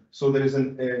ligand. So there is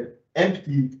an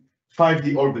empty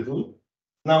 5D orbital.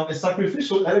 Now, a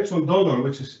sacrificial electron donor,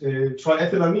 which is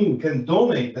triethylamine, can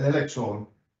donate an electron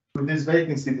to this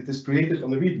vacancy that is created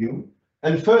on iridium.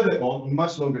 And further on, in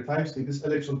much longer time scale, this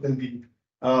electron can be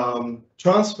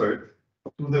transferred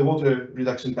to the water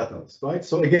reduction catalyst, right?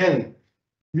 So again,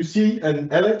 you see an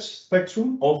LH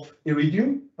spectrum of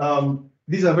iridium.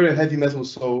 These are very heavy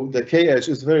metals, so the KH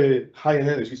is very high in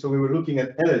energy. So we were looking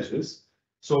at LHs.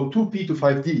 So 2p to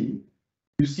 5d,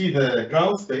 you see the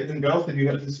ground state. In ground state, you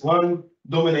have this one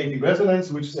dominating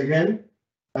resonance, which is again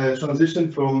a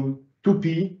transition from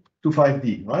 2p to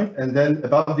 5d, right? And then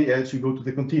above the edge, you go to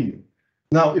the continuum.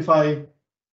 Now, if I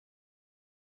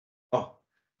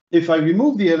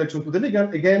remove the electron to the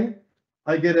ligand, again,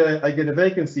 I get a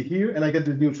vacancy here, and I get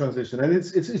the new transition. And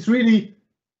it's really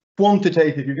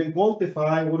quantitative. You can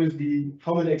quantify what is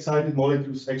how many excited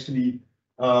molecules actually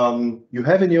you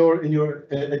have at your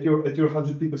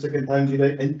 100 picosecond time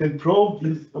delay, and you can probe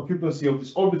the occupancy of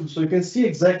this orbital, so you can see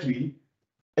exactly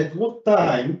at what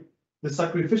time the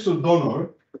sacrificial donor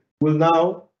will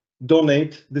now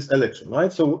donate this electron,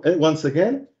 right? So once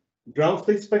again, ground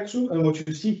state spectrum, and what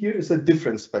you see here is a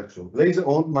different spectrum: laser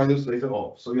on minus laser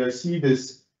off. So I see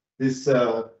this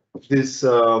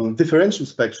differential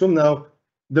spectrum. Now,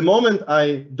 the moment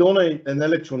I donate an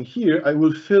electron here, I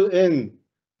will fill in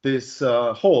this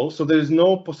hole, so there is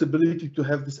no possibility to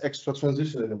have this extra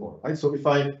transition anymore, right? So if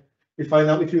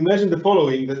you imagine the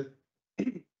following, that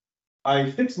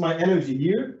I fix my energy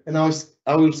here, and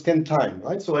I will scan time,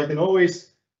 right? So I can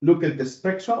always look at the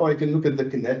spectra, or I can look at the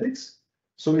kinetics.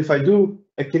 So if I do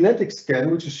a kinetic scan,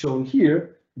 which is shown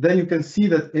here, then you can see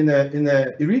that in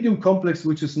a iridium complex,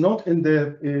 which is not in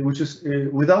the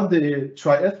without the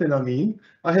triethylamine,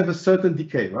 I have a certain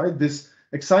decay, right? This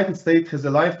excited state has a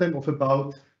lifetime of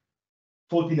about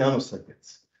 40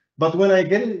 nanoseconds. But when I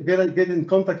get in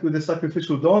contact with the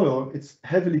sacrificial donor, it's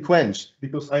heavily quenched,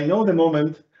 because I know the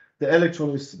moment the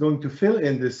electron is going to fill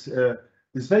in this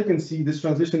vacancy, this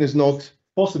transition is not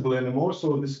possible anymore.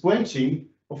 So this quenching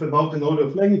of about an order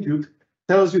of magnitude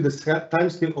tells you the time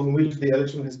scale on which the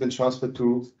electron has been transferred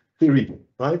to iridium,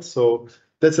 right? So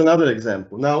that's another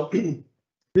example. Now,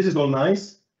 this is all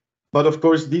nice, but of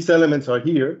course these elements are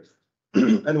here,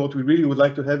 and what we really would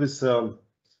like to have is a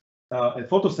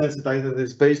photosensitizer that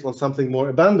is based on something more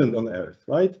abundant on Earth,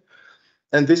 right?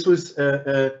 And this was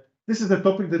this is a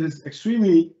topic that is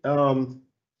extremely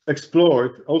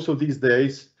explored also these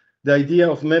days. The idea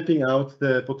of mapping out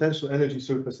the potential energy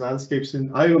surface landscapes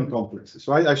in ion complexes,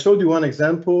 right? I showed you one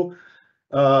example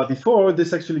before.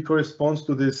 This actually corresponds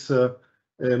to this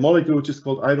molecule, which is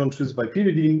called iron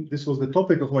trisbipyridine. This was the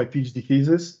topic of my PhD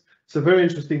thesis. It's a very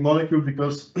interesting molecule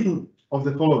because of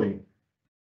the following.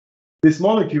 This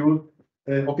molecule,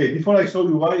 okay, before I show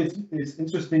you why it's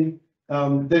interesting,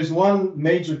 there's one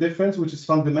major difference which is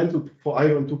fundamental for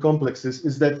iron 2 complexes,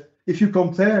 is that if you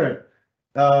compare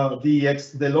the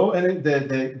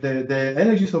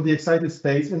energies of the excited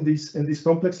states in these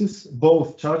complexes,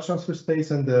 both charge transfer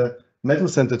states and the metal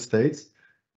centered states,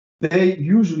 they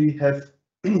usually have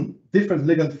different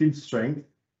ligand field strength,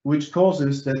 which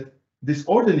causes that this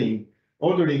ordering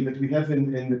that we have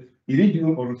in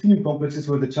iridium or ruthenium complexes,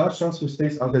 where the charge transfer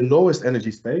states are the lowest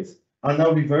energy states, are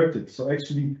now reverted. So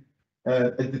actually,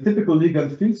 at the typical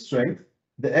ligand field strength,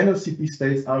 the NLCP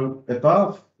states are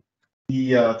above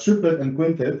the triplet and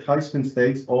quintet high spin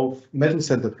states of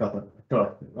metal-centered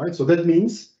character, right? So that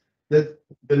means that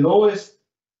the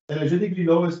energetically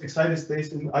lowest excited states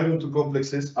in iron 2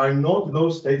 complexes are not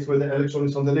those states where the electron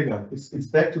is on the ligand. It's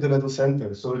back to the metal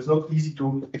center, so it's not easy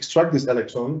to extract this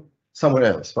electron somewhere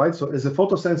else, right? So as a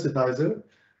photosensitizer,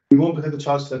 we want to have a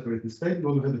charge separated state. We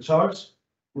want to have a charge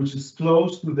which is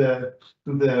close to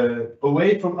the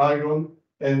away from iron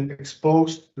and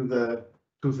exposed to the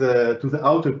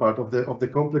outer part of the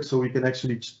complex, so we can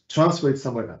actually transfer it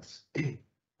somewhere else.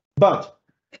 But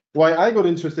why I got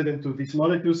interested into these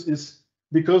molecules is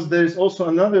because there is also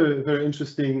another very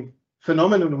interesting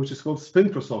phenomenon which is called spin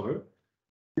crossover.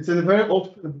 It's a very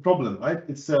old problem, right?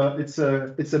 It's a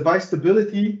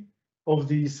bistability of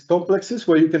these complexes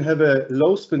where you can have a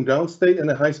low spin ground state and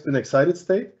a high spin excited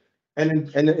state. And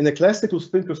in a classical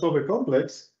spin crossover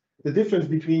complex, the difference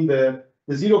between the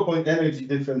 0-point energy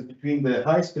difference between the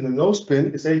high spin and low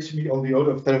spin is actually on the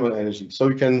order of thermal energy. So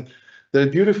you can, there are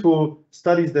beautiful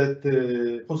studies that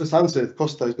José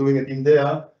Costa is doing at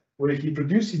INDEA, where he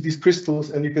produces these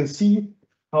crystals, and you can see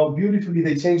how beautifully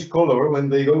they change color when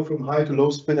they go from high to low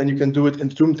spin, and you can do it in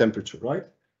room temperature, right?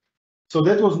 So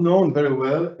that was known very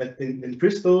well in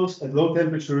crystals at low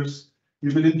temperatures.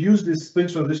 You will induce this spin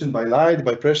transition by light,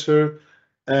 by pressure,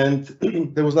 and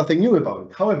there was nothing new about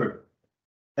it. However,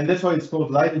 and that's why it's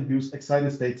called light-induced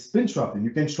excited state spin trapping.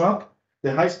 You can trap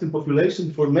the high spin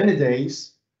population for many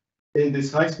days in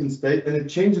this high spin state, and it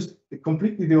changes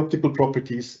completely the optical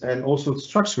properties and also the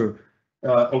structure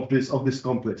of this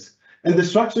complex. And the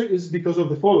structure is because of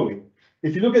the following.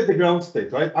 If you look at the ground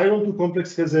state, right, iron 2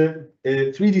 complex has a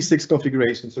 3d6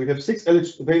 configuration. So you have 6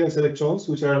 valence electrons,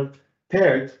 which are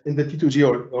paired in the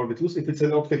T2G orbitals. If it's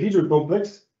an octahedral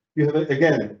complex, you have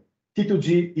again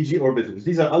T2G EG orbitals.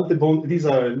 These are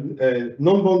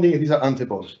non-bonding, and these are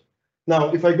antibonding.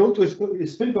 Now, if I go to a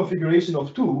spin configuration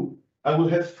of 2, I will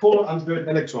have 4 unpaired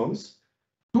electrons.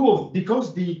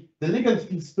 Because the ligand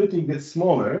field splitting gets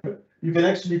smaller, you can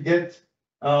actually get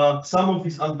some of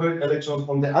these unpaired electrons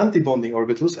on the antibonding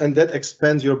orbitals, and that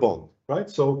expands your bond, right?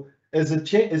 So as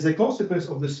a consequence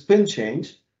of the spin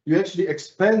change, you actually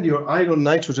expand your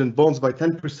iron-nitrogen bonds by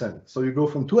 10%. So you go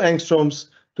from 2 angstroms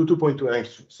to 2.2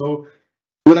 angstroms. So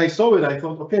when I saw it, I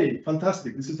thought, okay,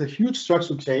 fantastic. This is a huge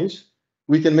structural change.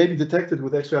 We can maybe detect it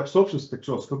with X-ray absorption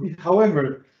spectroscopy.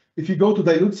 However, if you go to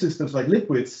dilute systems like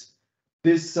liquids,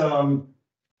 this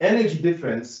energy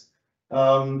difference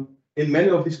in many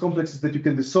of these complexes that you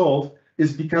can dissolve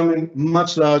is becoming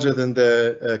much larger than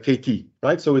the KT,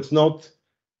 right? So it's not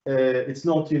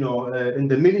you know in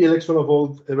the milli-electron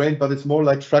volt range, but it's more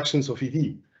like fractions of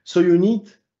EV. So you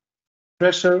need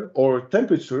pressure or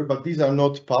temperature, but these are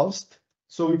not pulsed.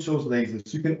 So we chose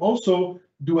lasers. You can also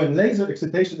do a laser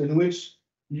excitation in which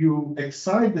you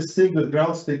excite the signal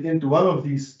ground state into one of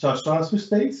these charge transfer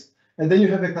states, and then you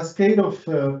have a cascade of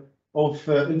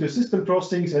intersystem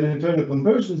crossings and internal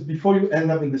conversions before you end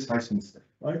up in this high spin state,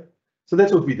 right? So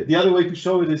that's what we did. The other way to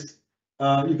show it is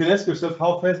you can ask yourself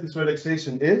how fast this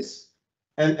relaxation is,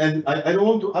 and I don't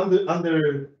want to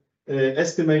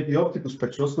underestimate the optical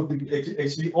spectroscopy.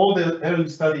 Actually, all the early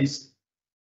studies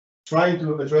trying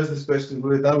to address this question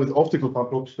were done with optical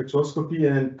pump spectroscopy,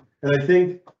 and I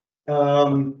think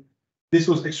this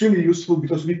was extremely useful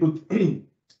because we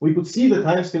could see the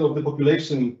timescale of the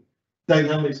population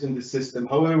dynamics in the system.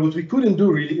 However, what we couldn't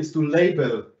do really is to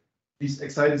label these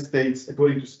excited states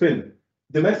according to spin.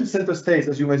 The metal center states,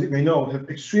 as you may know, have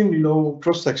extremely low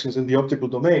cross sections in the optical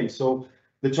domain. So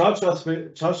the charge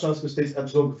transfer states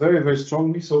absorb very, very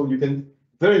strongly. So you can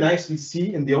very nicely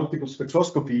see in the optical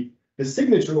spectroscopy the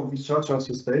signature of these charge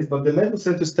transfer states, but the metal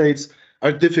center states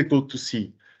are difficult to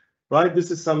see, right? This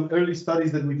is some early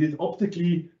studies that we did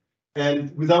optically,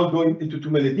 and without going into too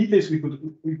many details, we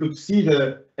could see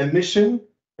the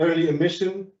early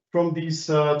emission from these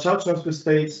charge transfer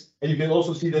states, and you can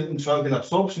also see that in transient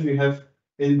absorption we have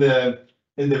in the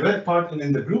red part and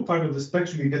in the blue part of the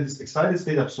spectrum, you get this excited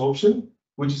state absorption,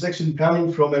 which is actually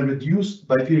coming from a reduced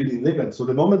bipyridine ligand. So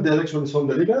the moment the electron is on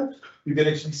the ligand, you can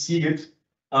actually see it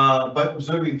by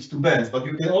observing these 2 bands. But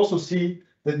you can also see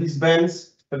that these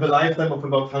bands have a lifetime of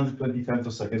about 120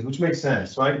 femtoseconds, which makes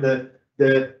sense, right?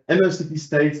 The MLCT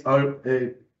states are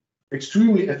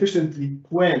extremely efficiently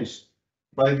quenched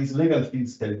by these ligand field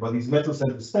states, by these metal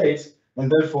center states, and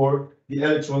therefore the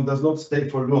electron does not stay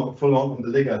for long on the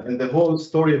ligand. And the whole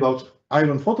story about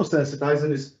iron photosensitizer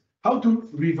is how to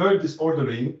revert this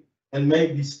ordering and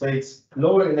make these states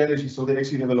lower in energy so they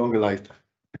actually have a longer lifetime.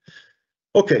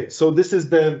 Okay, so this is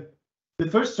the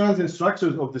first transient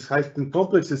structures of this high spin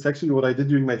complex is actually what I did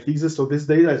during my thesis. So this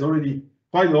data is already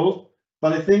quite old,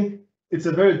 but I think it's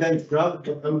a very dense graph.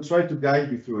 I will try to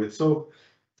guide you through it. So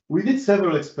we did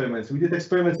several experiments. We did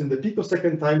experiments in the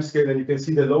picosecond time scale, and you can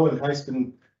see the low and high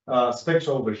spin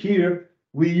spectra over here.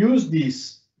 We used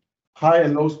these high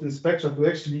and low spin spectra to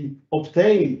actually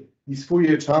obtain these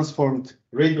Fourier transformed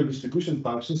radial distribution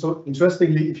functions. So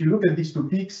interestingly, if you look at these 2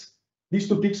 peaks, These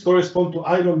two peaks correspond to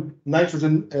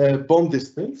iron-nitrogen bond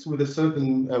distance with a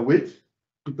certain width,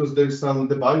 because there's some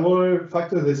the biomolar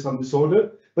factor, there's some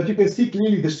disorder, but you can see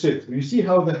clearly the shift. You see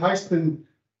how the high spin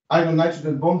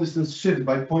iron-nitrogen bond distance shift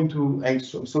by 0.2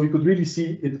 angstrom. So you could really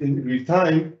see it in real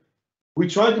time. We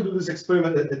tried to do this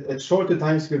experiment at shorter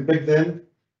timescale back then.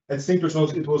 At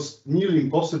synchrotrons, it was nearly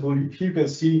impossible. Here you can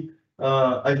see,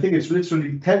 I think it's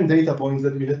literally 10 data points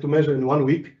that we had to measure in 1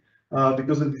 week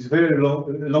because of these very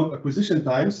long acquisition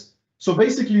times. So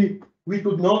basically, we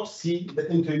could not see the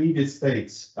intermediate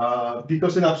states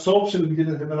because in absorption, we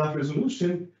didn't have enough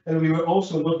resolution, and we were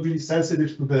also not really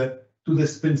sensitive to the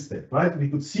spin state, right? We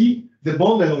could see the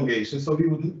bond elongation, so we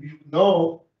would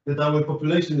know that our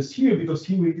population is here because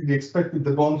here we expected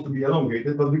the bond to be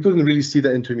elongated, but we couldn't really see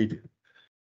the intermediate.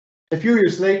 A few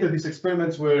years later, these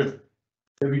experiments were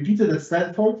repeated at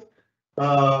Stanford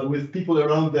with people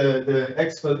around the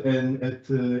XFEL and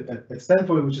at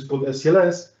Stanford, which is called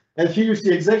SCLS. And here you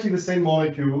see exactly the same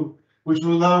molecule, which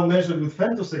will now measure with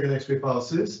femtosecond X-ray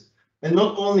pulses. And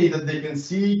not only that they can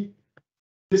see,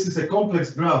 this is a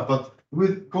complex graph, but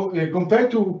with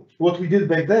compared to what we did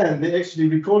back then, they actually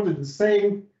recorded the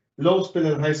same low spin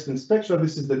and high spin spectra.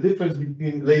 This is the difference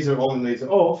between laser on and laser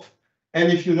off. And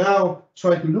if you now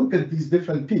try to look at these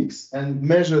different peaks and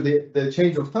measure the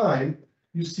change of time,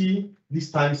 you see these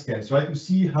time scales, right? You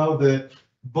see how the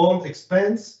bond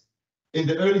expands. In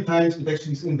the early times, it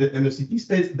actually is in the MLCT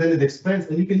state, then it expands,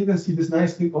 and you can even see this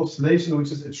nice oscillation,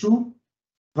 which is a true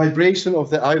vibration of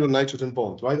the iron-nitrogen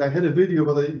bond, right? I had a video,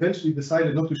 but I eventually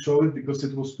decided not to show it because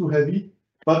it was too heavy.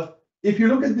 But if you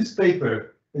look at this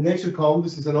paper in Nature.com,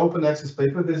 this is an open access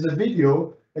paper, there's a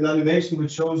video, an animation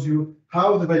which shows you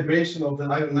how the vibration of the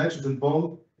iron-nitrogen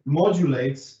bond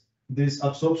modulates this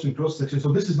absorption cross-section.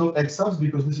 So this is not X-subs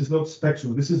because this is not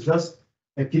spectral. This is just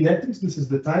a kinetics. This is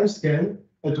the time scan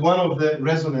at one of the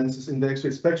resonances in the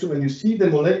X-ray spectrum, and you see the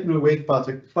molecular wave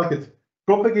packet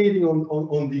propagating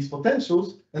on these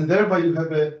potentials, and thereby you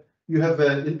have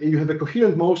a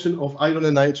coherent motion of iron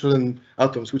and nitrogen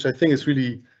atoms, which I think is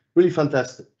really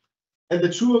fantastic. And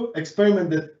the true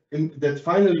experiment that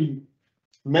finally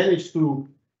managed to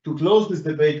close this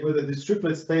debate whether this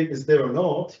triplet state is there or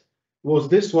not was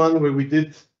this one, where we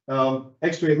did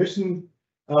X-ray emission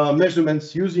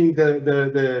measurements using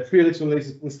the free electron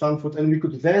lasers in Stanford, and we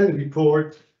could then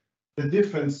report the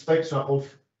different spectra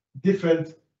of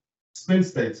different spin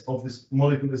states of this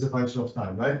molecule as a function of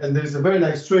time, right? And there's a very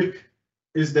nice trick,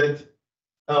 is that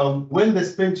when the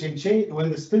spin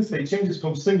state changes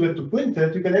from singlet to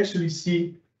quintet, you can actually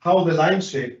see how the line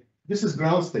shape. This is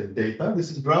ground state data. This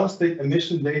is ground state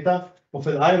emission data of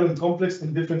an iron complex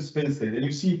in different spin state, and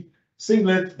you see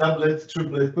singlet, doublet,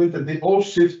 triplet, quintet. They all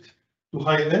shift to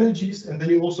higher energies, and then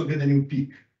you also get a new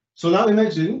peak. So now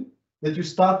imagine that you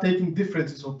start taking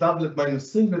differences of doublet minus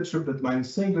singlet, triplet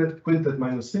minus singlet, quintet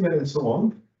minus singlet, and so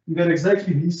on. You get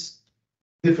exactly these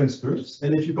difference curves.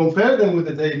 And if you compare them with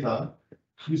the data,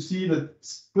 you see that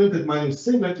quintet minus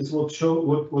singlet is what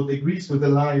agrees with the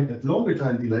line at longer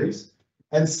time delays,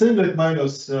 and singlet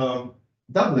minus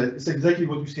doublet is exactly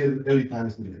what you see at early time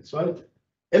delays, right?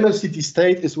 MLCT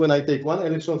state is when I take one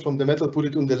electron from the metal, put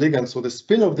it on the ligand, so the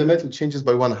spin of the metal changes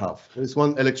by 1/2. There's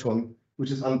one electron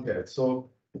which is unpaired. So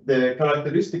the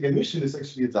characteristic emission is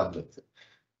actually a doublet.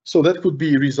 So that could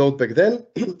be resolved back then.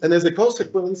 And as a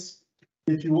consequence,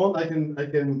 if you want, I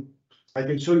can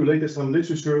show you later some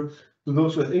literature to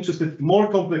those who are interested. More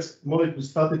complex molecules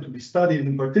started to be studied,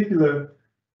 in particular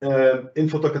in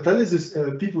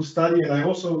photocatalysis. People study, and I'm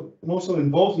also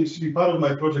involved. It should be part of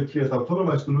my project here at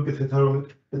Autónoma is to look at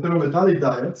heterometallic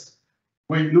diodes,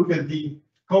 where you look at the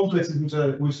complexes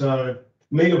which are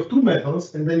made of two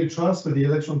metals, and then you transfer the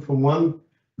electron from one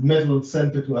metal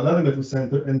center to another metal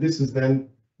center, and this is then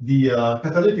the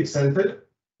catalytic center.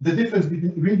 The difference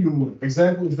between rhodium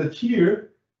example is that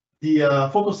here the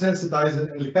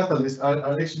photosensitizer and the catalyst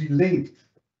are actually linked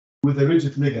with a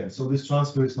rigid ligand, so this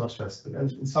transfer is much faster,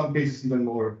 and in some cases even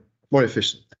more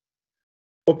efficient.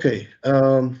 Okay.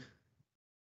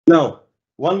 Now,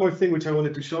 one more thing which I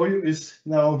wanted to show you is,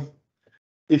 now,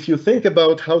 if you think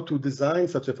about how to design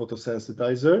such a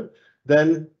photosensitizer,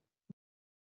 then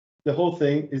the whole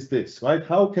thing is this, right?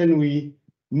 How can we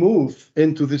move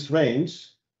into this range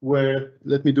where,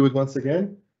 let me do it once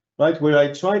again, right? Where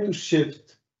I try to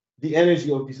shift the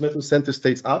energy of these metal center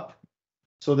states up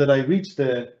so that I reach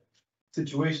the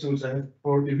situation which I have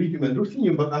for iridium and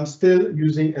ruthenium, but I'm still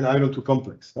using an iron 2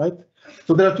 complex, right?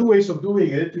 So there are two ways of doing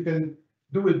it. You can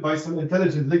do it by some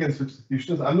intelligent ligand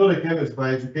substitutions. I'm not a chemist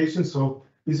by education, so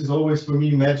this is always for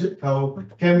me magic, how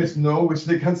chemists know which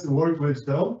ligands work, which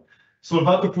don't. So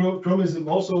vatophorism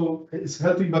also is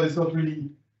helping, but it's not really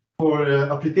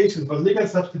applications, but ligand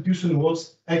substitution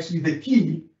was actually the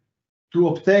key to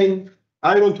obtain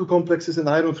iron 2 complexes and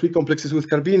iron 3 complexes with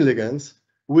carbene ligands,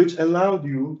 which allowed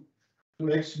you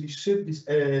to actually shift these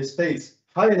states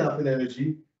high enough in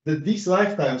energy that these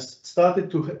lifetimes started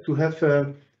to have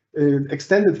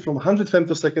extended from 100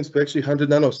 femtoseconds to actually 100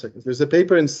 nanoseconds. There's a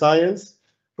paper in Science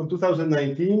from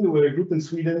 2019 where a group in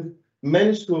Sweden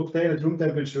managed to obtain at room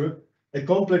temperature a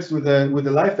complex with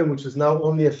a lifetime which is now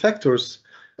only a factors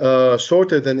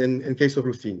shorter than in case of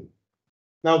ruthenium.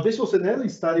 Now, this was an early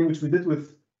study which we did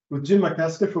with Jim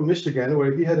McCasker from Michigan,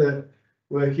 where he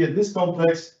had this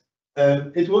complex.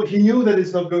 He knew that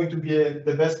it's not going to be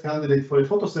the best candidate for a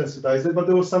photosensitizer, but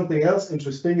there was something else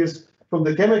interesting is from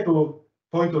the chemical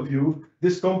point of view,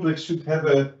 this complex should have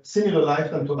a similar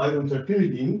lifetime to iron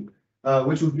terpyridine,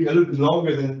 which would be a little bit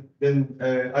longer than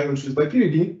iron fused by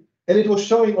pyridine. And it was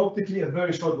showing optically a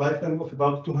very short lifetime of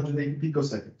about 280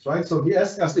 picoseconds, right? So he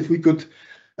asked us if we could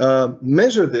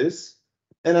measure this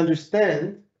and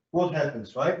understand what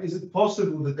happens, right? Is it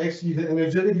possible that actually the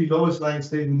energetically lowest lying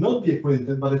state would not be a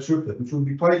quintet, but a triplet, which would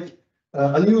be quite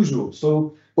unusual.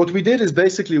 So what we did is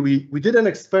basically we did an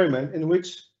experiment in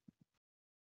which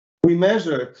we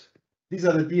measured, these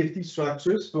are the DFT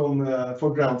structures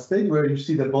for ground state, where you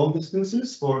see the bond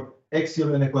distances for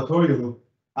axial and equatorial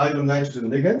iron nitrogen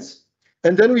ligands.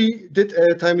 And then we did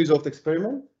a time resolved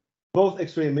experiment, both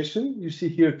X-ray emission, you see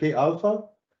here K alpha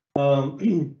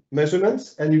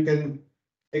measurements, and you can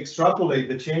extrapolate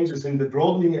the changes in the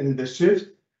broadening and in the shift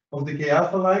of the K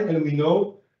alpha line, and we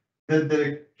know that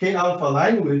the K alpha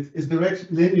line width is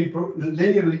directly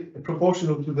linearly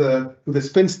proportional to the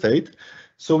spin state.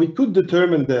 So we could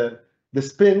determine the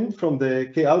spin from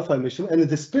the K alpha emission, and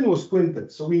the spin was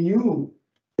quintet. So we knew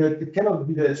that it cannot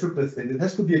be the triplet state. It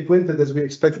has to be a quintet as we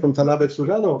expect from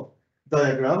Tanabe-Sujano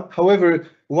diagram. However,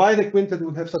 why the quintet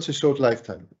would have such a short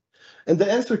lifetime? And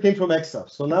the answer came from XAP.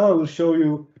 So now I will show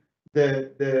you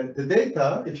the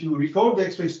data. If you record the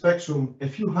X-ray spectrum a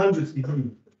few hundreds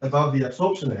degrees above the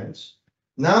absorption edge,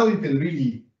 now you can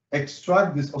really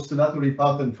extract this oscillatory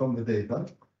pattern from the data.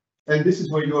 And this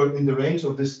is where you're in the range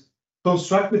of this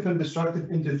constructive and destructive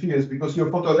interference, because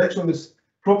your photoelectron is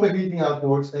propagating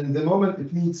outwards, and the moment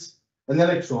it meets an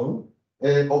electron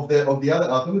of the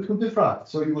other atom, it will diffract.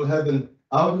 So you will have an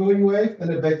outgoing wave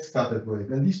and a backscattered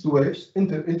wave, and these two waves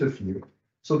interfere.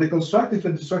 So the constructive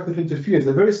and destructive interference,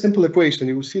 a very simple equation,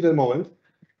 you will see in a moment.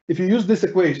 If you use this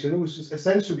equation, which is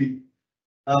essentially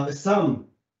a sum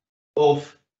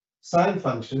of sine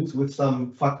functions with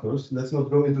some factors, let's not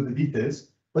go into the details,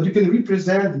 but you can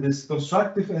represent this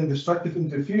constructive and destructive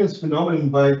interference phenomenon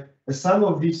by a sum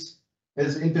of these,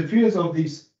 as interference of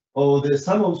these, or the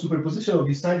sum of superposition of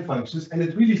these sine functions, and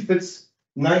it really fits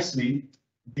nicely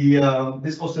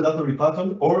this oscillatory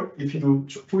pattern. Or if you do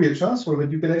Fourier transform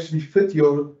it, you can actually fit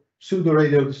your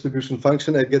pseudo-radial distribution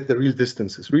function and get the real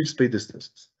distances, real speed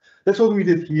distances. That's what we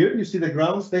did here. You see the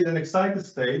ground state and excited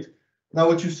state. Now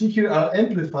what you see here are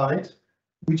amplified.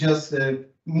 We just the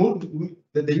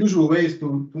usual way is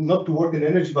to not to work in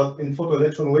energy, but in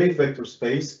photoelectron wave vector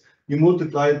space. You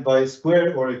multiply it by a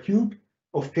square or a cube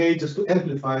of k just to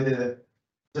amplify the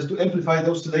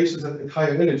oscillations at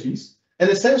higher energies. And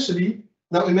essentially,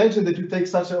 now imagine that you take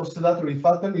such an oscillatory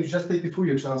pattern, you just take the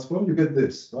Fourier transform, you get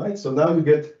this, right? So now you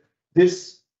get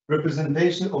this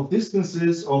representation of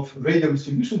distances of radial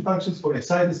distribution functions for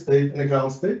excited state and a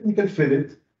ground state. You can fit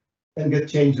it and get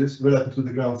changes relative to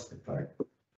the ground state, right?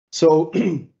 So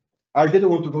I didn't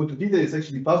want to go into detail, it's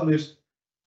actually published.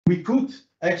 We could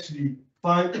actually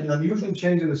find an unusual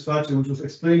change in the structure, which was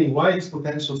explaining why these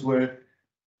potentials were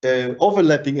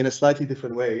overlapping in a slightly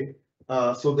different way.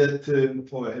 So that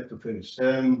I have to finish.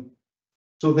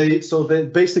 So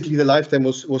then basically the lifetime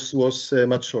was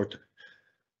much shorter.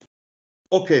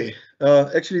 Okay,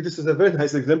 actually this is a very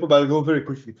nice example, but I'll go very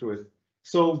quickly through it.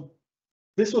 So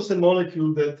this was a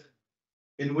molecule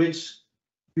in which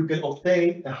you can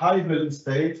obtain a high valence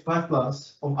state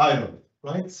 5+ of iron,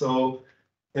 right? So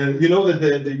you know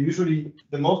that usually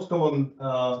the most common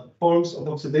forms of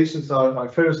oxidations are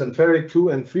ferrous and ferric 2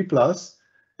 and 3+.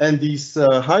 And these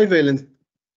high valence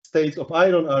states of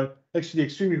iron are actually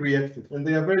extremely reactive, and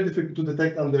they are very difficult to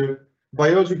detect under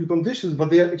biological conditions, but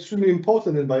they are extremely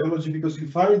important in biology because you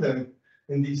find them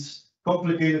in these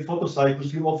complicated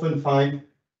photocycles. You often find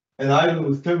an iron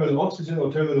with terminal oxygen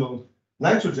or terminal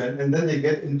nitrogen, and then they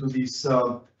get into these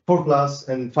 4+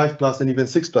 and 5+ and even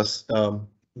 6+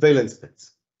 valence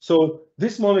states. So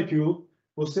this molecule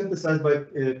was synthesized by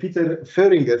Peter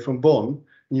Föhringer from Bonn,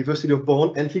 University of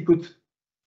Bonn, and he could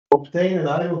obtain an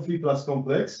iron 3+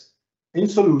 complex in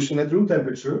solution at room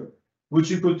temperature, which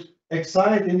you could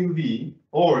excite in UV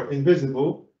or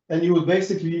invisible, and you will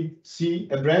basically see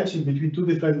a branching between two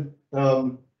different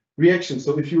reactions.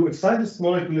 So if you excite this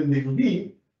molecule in the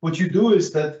UV, what you do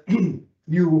is that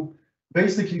you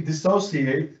basically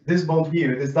dissociate this bond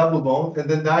here, this double bond, and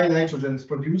then dinitrogen is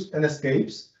produced and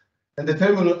escapes. And the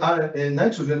terminal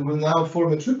nitrogen will now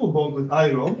form a triple bond with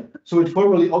iron, so it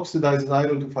formally oxidizes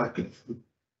iron to 5.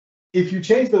 If you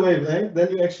change the wavelength,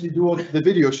 then you actually do what the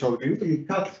video showed you. You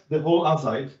cut the whole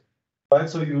azide, right?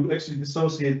 So you actually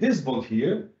dissociate this bond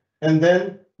here, and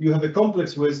then you have a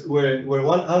complex where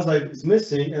one azide is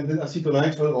missing, and then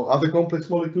acetonitrile or other complex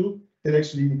molecule can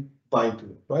actually bind to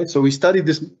it, right? So we studied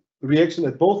this reaction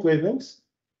at both wavelengths,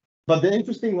 but the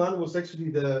interesting one was actually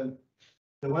the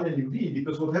one in UV,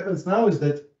 because what happens now is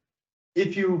that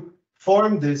if you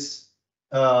form this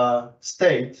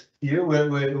state here,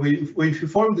 if you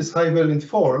form this high valent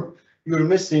form, you're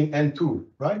missing N2,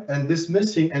 right? And this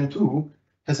missing N2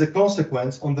 has a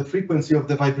consequence on the frequency of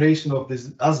the vibration of this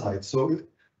azide. So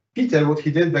Peter, what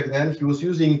he did back then, he was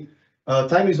using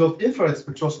time-resolved infrared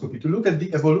spectroscopy to look at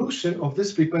the evolution of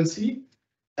this frequency,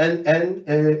 and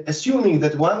assuming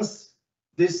that once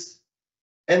this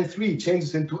N3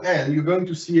 changes into N, you're going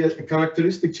to see a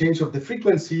characteristic change of the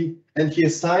frequency, and he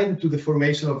assigned to the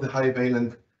formation of the high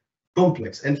valent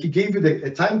complex. And he gave you a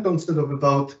time constant of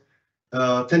about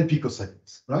 10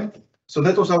 picoseconds, right? So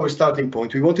that was our starting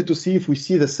point. We wanted to see if we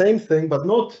see the same thing, but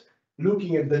not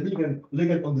looking at the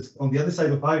ligand on the other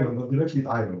side of iron, but directly at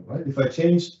iron, right? If I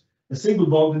change a single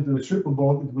bond into a triple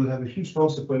bond, it will have a huge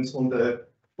consequence on the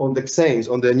xanes,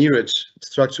 on the near-edge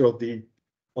structure of the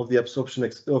absorption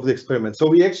of the experiment. So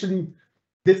we actually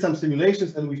did some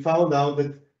simulations, and we found out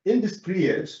that in this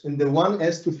pre-edge, in the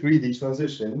 1s to 3d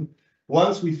transition,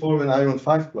 once we form an iron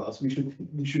 5+,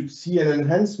 we should see an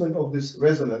enhancement of this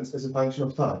resonance as a function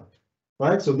of time,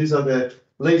 right? So these are the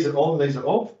laser on, laser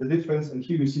off, the difference, and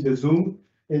here you see the zoom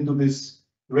into this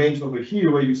range over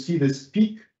here, where you see this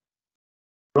peak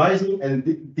rising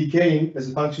and decaying as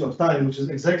a function of time, which is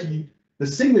exactly the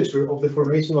signature of the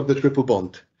formation of the triple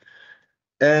bond.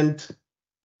 And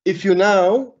if you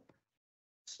now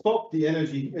stop the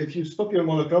energy, if you stop your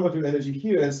monochromator energy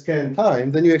here and scan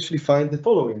time, then you actually find the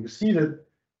following. You see that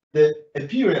the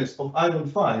appearance of iron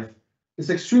 5 is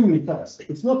extremely fast.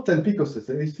 It's not 10 picoseconds,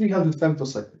 it's 300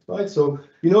 femtoseconds, right? So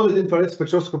you know that infrared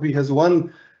spectroscopy has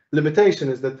one limitation,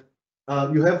 is that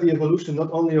you have the evolution not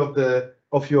only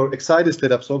of your excited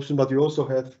state absorption, but you also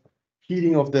have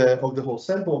heating of the whole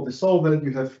sample of the solvent.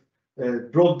 You have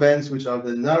broad bands, which are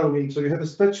the narrowing. So you have a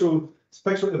spectral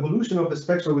evolution of the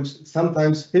spectra, which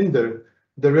sometimes hinder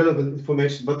the relevant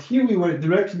information. But here we were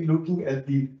directly looking at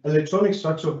the electronic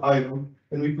structure of iron,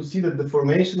 and we could see that the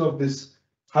formation of this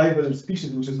high valence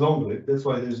species, which is long-lived, that's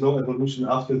why there's no evolution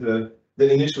after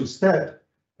the initial step,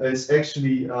 is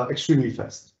actually extremely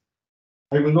fast.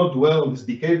 I will not dwell on this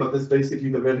decay, but that's basically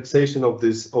the relaxation of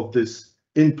this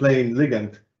in-plane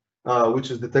ligand, which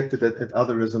is detected at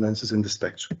other resonances in the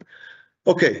spectrum.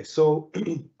 Okay, so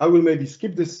I will maybe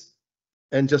skip this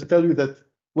and just tell you that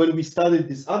when we studied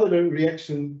this other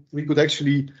reaction, we could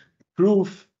actually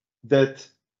prove that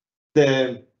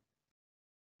the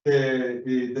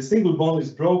single bond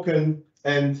is broken,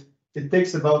 and it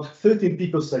takes about 13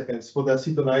 picoseconds for the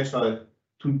acetonitrile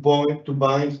to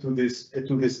bind to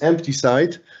this empty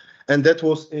site, and that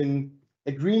was in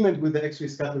agreement with the X-ray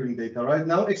scattering data. Right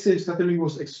now, X-ray scattering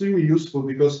was extremely useful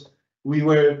because we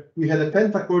had a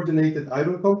penta-coordinated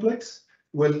iron complex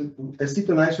when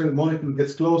acetonitrile molecule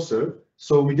gets closer.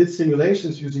 So we did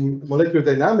simulations using molecular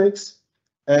dynamics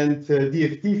and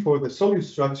DFT for the solute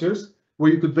structures,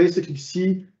 where you could basically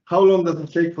see how long does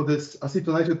it take for this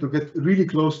acetonitrile to get really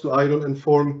close to iron and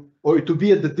form, or to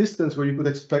be at the distance where you could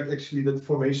expect actually the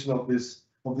formation of this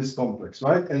complex,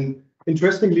 right? And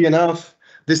interestingly enough,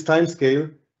 this time scale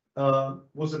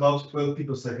was about 12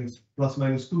 picoseconds plus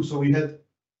minus 2. So we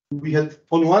had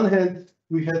on one hand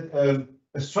we had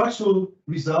a structural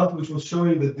result which was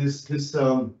showing that this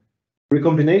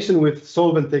recombination with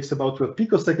solvent takes about 12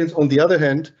 picoseconds. On the other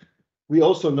hand, we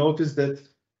also noticed that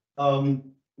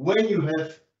when you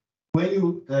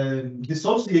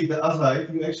dissociate the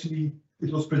azide,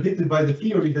 it was predicted by the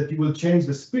theory that you will change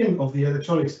the spin of the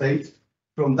electronic state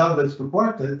from doublet to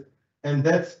quartet, and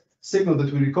that signal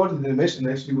that we recorded in the emission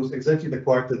actually was exactly the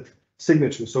quartet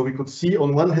signature. So we could see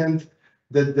on one hand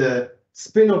that the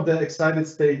spin of the excited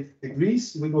state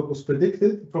agrees with what was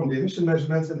predicted from the emission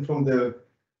measurements, and from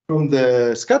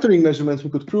the scattering measurements, we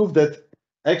could prove that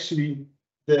actually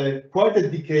the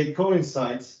quartet decay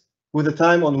coincides with the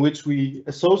time on which we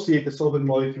associate the solvent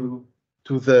molecule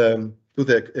to the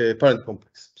parent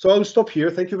complex. So I'll stop here.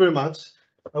 Thank you very much.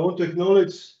 I want to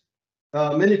acknowledge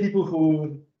many people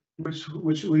who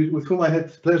with whom I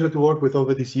had pleasure to work with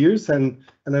over these years, and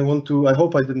I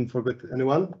hope I didn't forget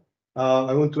anyone.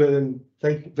 I want to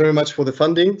thank you very much for the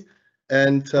funding,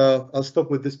 and I'll stop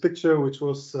with this picture, which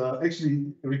was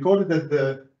actually recorded at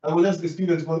the. I will ask the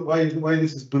students why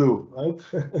this is blue, right?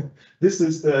 This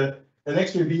is an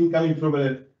X-ray beam coming from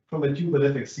a tube at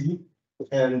FXC,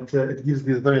 and it gives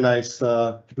this very nice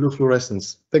blue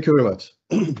fluorescence. Thank you very much.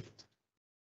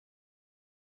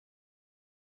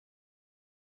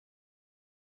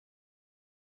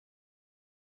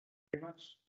 Very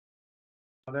much.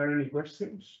 Are there any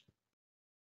questions?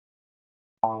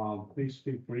 Please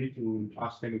feel free to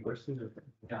ask any questions.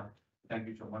 Yeah, thank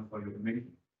you so much for your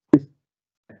amazing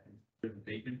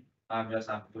presentation. I just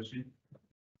have a question.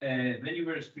 When you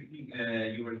were speaking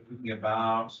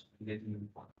about the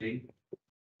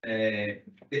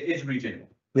edge region.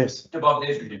 Yes. About the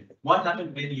edge region. What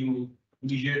happened when you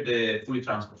measure the Fourier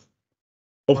transform?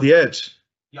 Of the edge.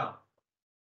 Yeah.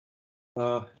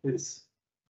 It's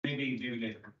Maybe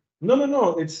later.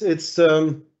 no. It's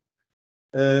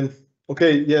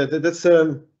okay. Yeah, that's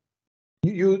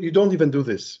you don't even do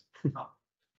this.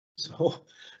 No.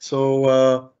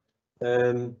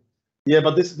 Yeah,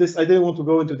 but this I didn't want to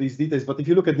go into these details. But if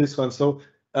you look at this one, so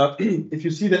if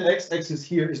you see the x-axis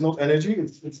here is not energy,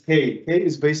 it's k. K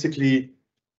is basically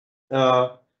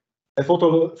a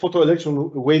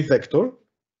photoelectron wave vector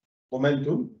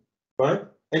momentum, right?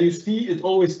 And you see it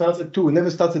always starts at 2, it never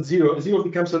starts at 0. 0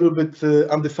 becomes a little bit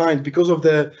undefined because of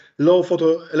the low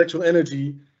photoelectron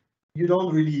energy. You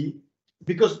don't really,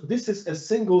 because this is a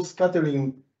single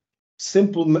scattering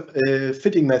simple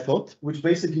fitting method, which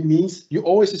basically means you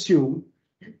always assume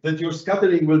that your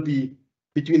scattering will be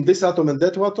between this atom and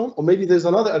that atom, or maybe there's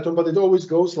another atom, but it always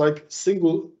goes like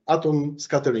single atom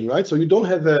scattering, right? So you don't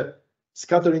have a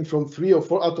scattering from 3 or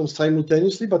 4 atoms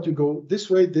simultaneously, but you go this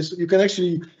way, this, you can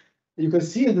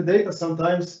see in the data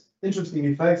sometimes interesting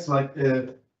effects, like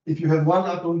if you have one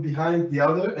atom behind the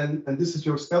other, and this is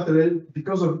your scattering,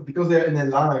 because they're in a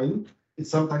line, it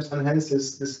sometimes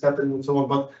enhances the scattering and so on.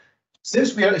 But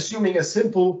since we are assuming a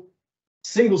simple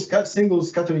single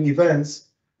scattering events,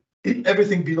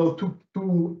 everything below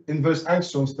two inverse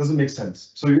angstroms doesn't make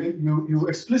sense. So you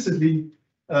explicitly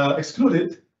exclude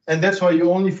it, and that's why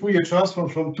you only Fourier transform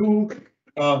from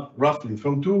roughly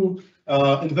from two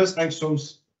inverse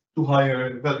angstroms to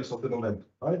higher values of the momentum,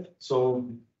 right? So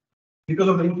because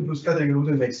of the multiple scattering, it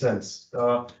wouldn't make sense.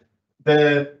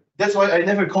 That's why I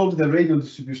never called it a radial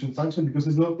distribution function, because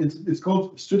it's not. It's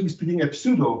called, strictly speaking, a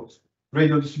pseudo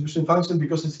radial distribution function,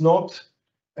 because it's not.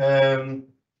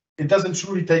 It doesn't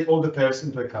truly take all the pairs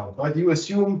into account, right? You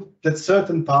assume that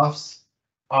certain paths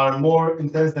are more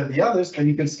intense than the others, and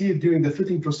you can see it during the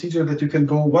fitting procedure that you can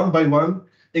go one by one,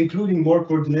 including more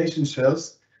coordination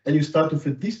shells, and you start to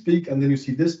fit this peak, and then you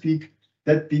see this peak,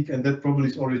 and that probably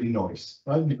is already noise,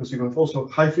 right? Because you have also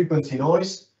high frequency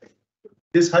noise.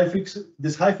 This high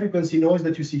frequency noise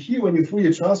that you see here, when you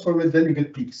Fourier transform it, then you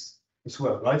get peaks as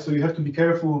well, right? So you have to be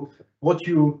careful what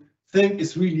you think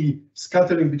is really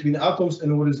scattering between atoms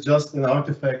and what is just an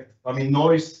artifact. I mean,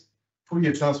 noise,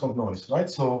 Fourier transform noise, right?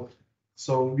 So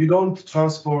you don't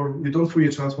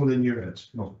Fourier transform the near edge,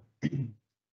 no.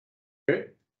 Okay.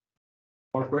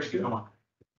 More question?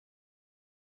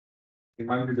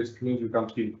 Remind you this means you can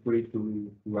feel free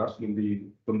to ask.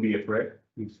 Don't be afraid.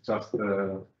 It's just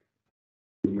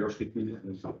curiosity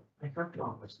and so. I have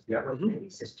one question. Yeah.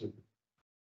 This is to.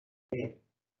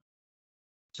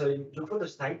 So you put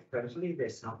aside firstly the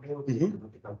sample of the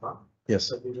analytical path. Yes.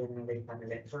 So you generate an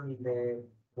electron in the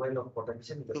well of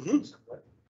potential in the potential well.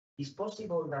 It's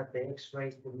possible that the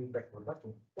X-rays will be backward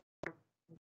vacuum.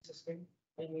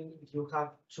 I mean, if you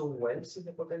have two wells in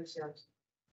the potentials,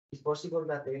 it's possible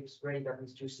that the X-ray that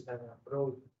is used as an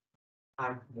approach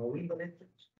are moving the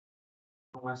electrons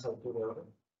from one side to the other.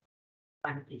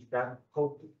 And if that,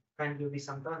 how can you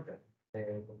disentangle?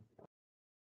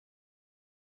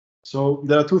 So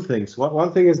there are two things.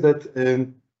 One thing is that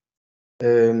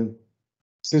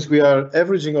since we are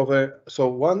averaging over, so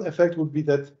one effect would be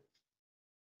that,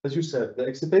 as you said, the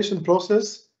excitation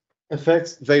process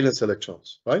affects valence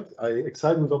electrons, right? I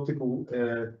excite with optical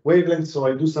wavelengths, so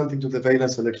I do something to the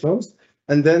valence electrons,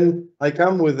 and then I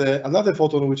come with another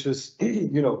photon, which is,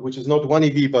 which is not 1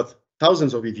 eV but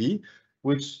thousands of eV,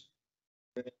 which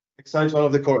excites one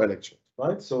of the core electrons,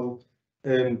 right? So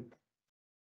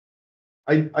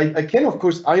I can, of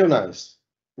course, ionize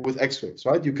with X-rays,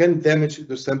 right? You can damage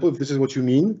the sample if this is what you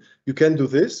mean. You can do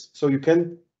this, so you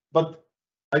can, but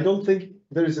I don't think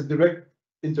there is a direct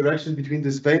interaction between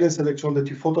this valence electron that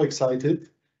you photo-excited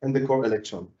and the core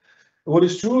electron. what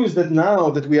is true is that now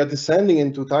that we are descending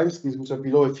into time scales which are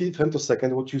below a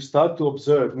femtosecond, what you start to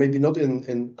observe, maybe not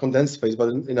in condensed phase, but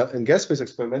in gas phase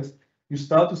experiments, you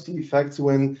start to see effects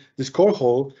when this core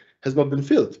hole has not been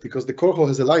filled, because the core hole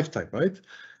has a lifetime, right?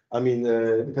 I mean,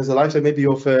 it has a lifetime maybe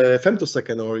of a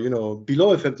femtosecond or, you know,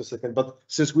 below a femtosecond. But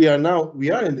since we are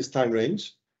in this time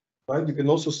range, right? You can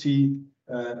also see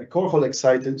a core hole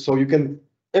excited. So you can,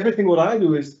 everything what I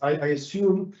do is I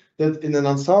assume that in an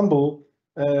ensemble,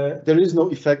 there is no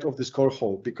effect of this core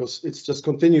hole because it's just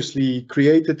continuously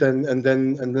created and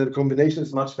then the combination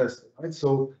is much faster, right?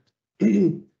 So,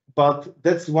 but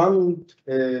that's one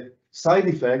side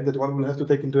effect that one will have to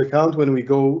take into account when we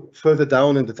go further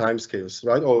down in the time scales,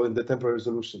 right, or in the temporal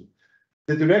resolution.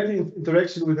 The direct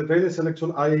interaction with the valence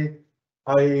electron,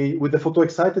 with the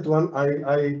photoexcited one,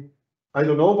 I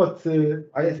don't know, but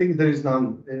I think there is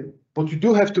none. What you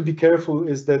do have to be careful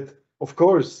is that, of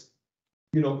course,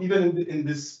 you know, even in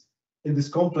this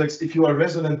complex, if you are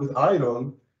resonant with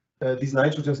iron, these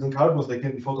nitrogens and carbons, they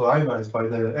can be photoionized by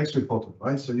the X-ray photon,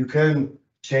 right? So you can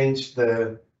change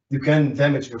you can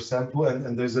damage your sample,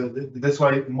 and that's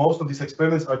why most of these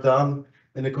experiments are done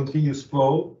in a continuous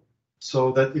flow,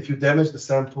 so that if you damage the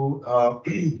sample,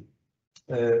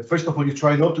 first of all, you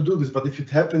try not to do this, but if it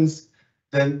happens,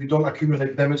 then you don't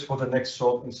accumulate damage for the next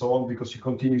shot and so on, because you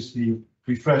continuously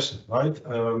refresh it, right?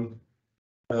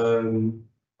 I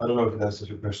don't know if it answers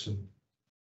your question.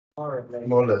 More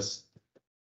More or less.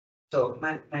 So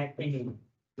my opinion,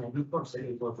 when you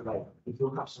consider both, like, if you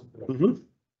have something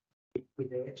with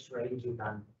the X-ray, you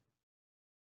can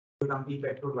be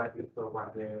better like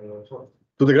toward the source.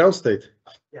 To the ground state.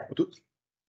 Yeah.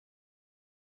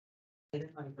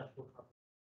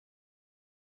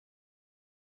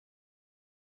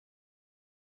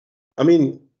 I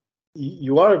mean,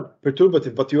 you are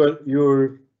perturbative, but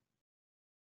you're.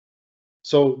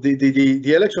 So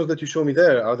the electrons that you show me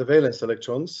there are the valence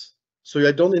electrons. So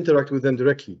I don't interact with them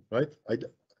directly, right?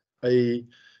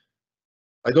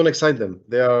 I don't excite them.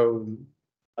 They are.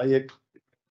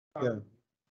 Yeah.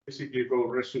 Basically, go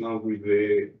resonant with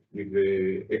the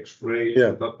X-ray,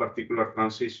 Yeah. that particular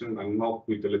transition, and not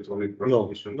with electronic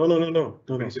transmission. No.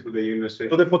 Basically, the ionization.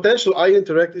 So the potential I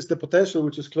interact is the potential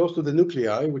which is close to the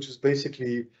nuclei, which is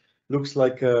basically looks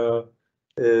like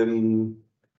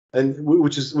and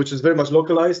which is very much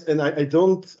localized, and I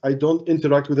don't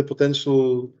interact with the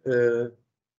potential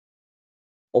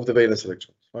of the valence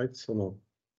electrons, right? So no.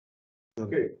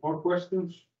 Okay, more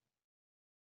questions?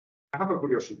 I have a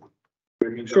curiosity.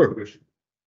 Sure.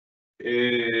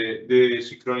 The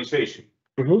synchronization.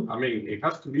 I mean, it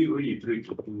has to be really tricky,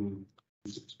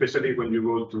 especially when you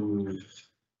go to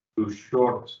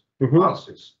short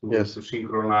pulses, to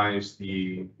synchronize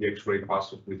the X-ray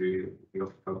pulses with the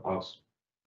optical pulse.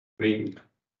 I mean,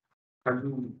 can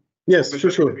you? Yes,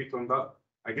 sure. A bit on that?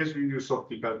 I guess you use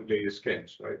optical delay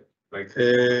scans, right? Like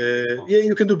yeah,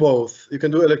 you can do both. You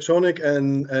can do electronic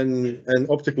and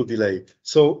optical delay.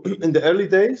 So in the early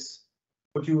days,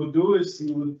 what you would do is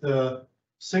you would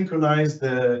synchronize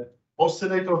the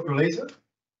oscillator of your laser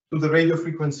to the radio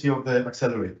frequency of the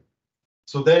accelerator.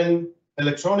 So then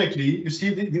electronically, you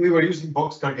see we were using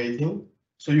boxcar gating,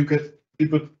 so you could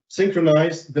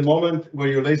synchronize the moment where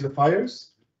your laser fires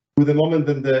with the moment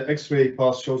when the X-ray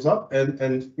pulse shows up,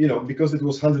 and you know, because it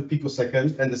was 100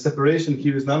 picosecond and the separation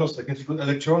here is nanoseconds, you could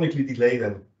electronically delay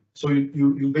them. So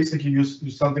you basically use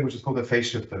something which is called a phase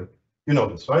shifter. You know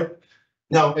this, right?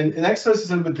 Now in X-rays it's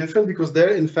a little bit different, because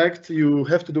there in fact you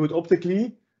have to do it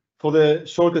optically for the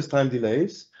shortest time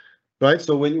delays, right?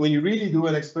 So when you really do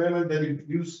an experiment, then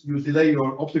you delay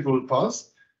your optical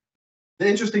pulse. The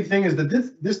interesting thing is that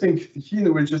this thing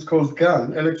here, which is called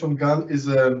GAN, electron GAN,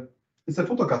 it's a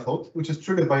photocathode, which is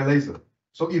triggered by a laser.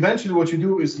 So eventually what you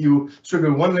do is you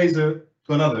trigger one laser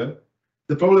to another.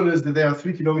 The problem is that they are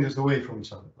 3 kilometers away from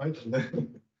each other, right?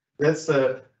 And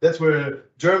that's where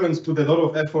Germans put a lot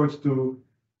of effort to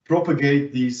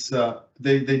propagate these.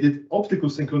 They did optical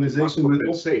synchronization with.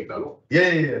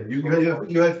 Yeah.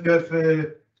 You have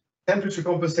temperature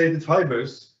compensated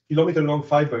fibers, kilometer-long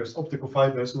fibers, optical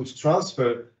fibers, which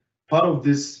transfer part of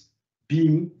this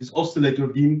beam, this oscillator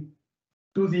beam,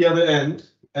 to the other end,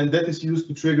 and that is used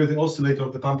to trigger the oscillator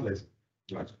of the pump laser.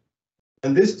 Right.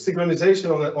 And this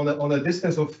synchronization on a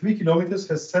distance of 3 kilometers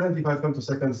has 75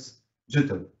 femtoseconds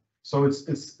jitter. So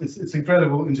it's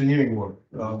incredible engineering work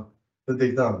that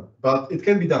they've done, but it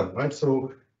can be done, right?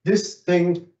 So this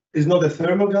thing is not a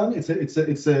thermal gun; it's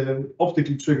a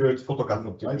optically triggered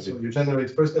photocathode, right? So you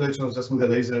generate first electrons just with a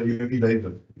laser, you relay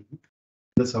them.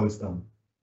 That's how it's done.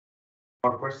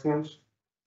 More questions?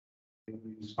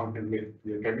 Something with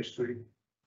the chemistry?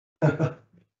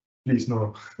 Please,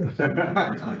 no.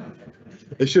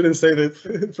 I shouldn't say that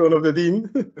in front of the dean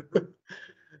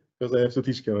because I have to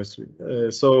teach chemistry.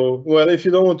 So, well, if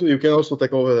you don't want to, you can also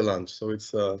take over the lunch. So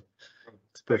it's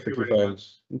perfectly fine.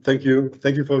 Thank you.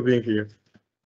 Thank you for being here.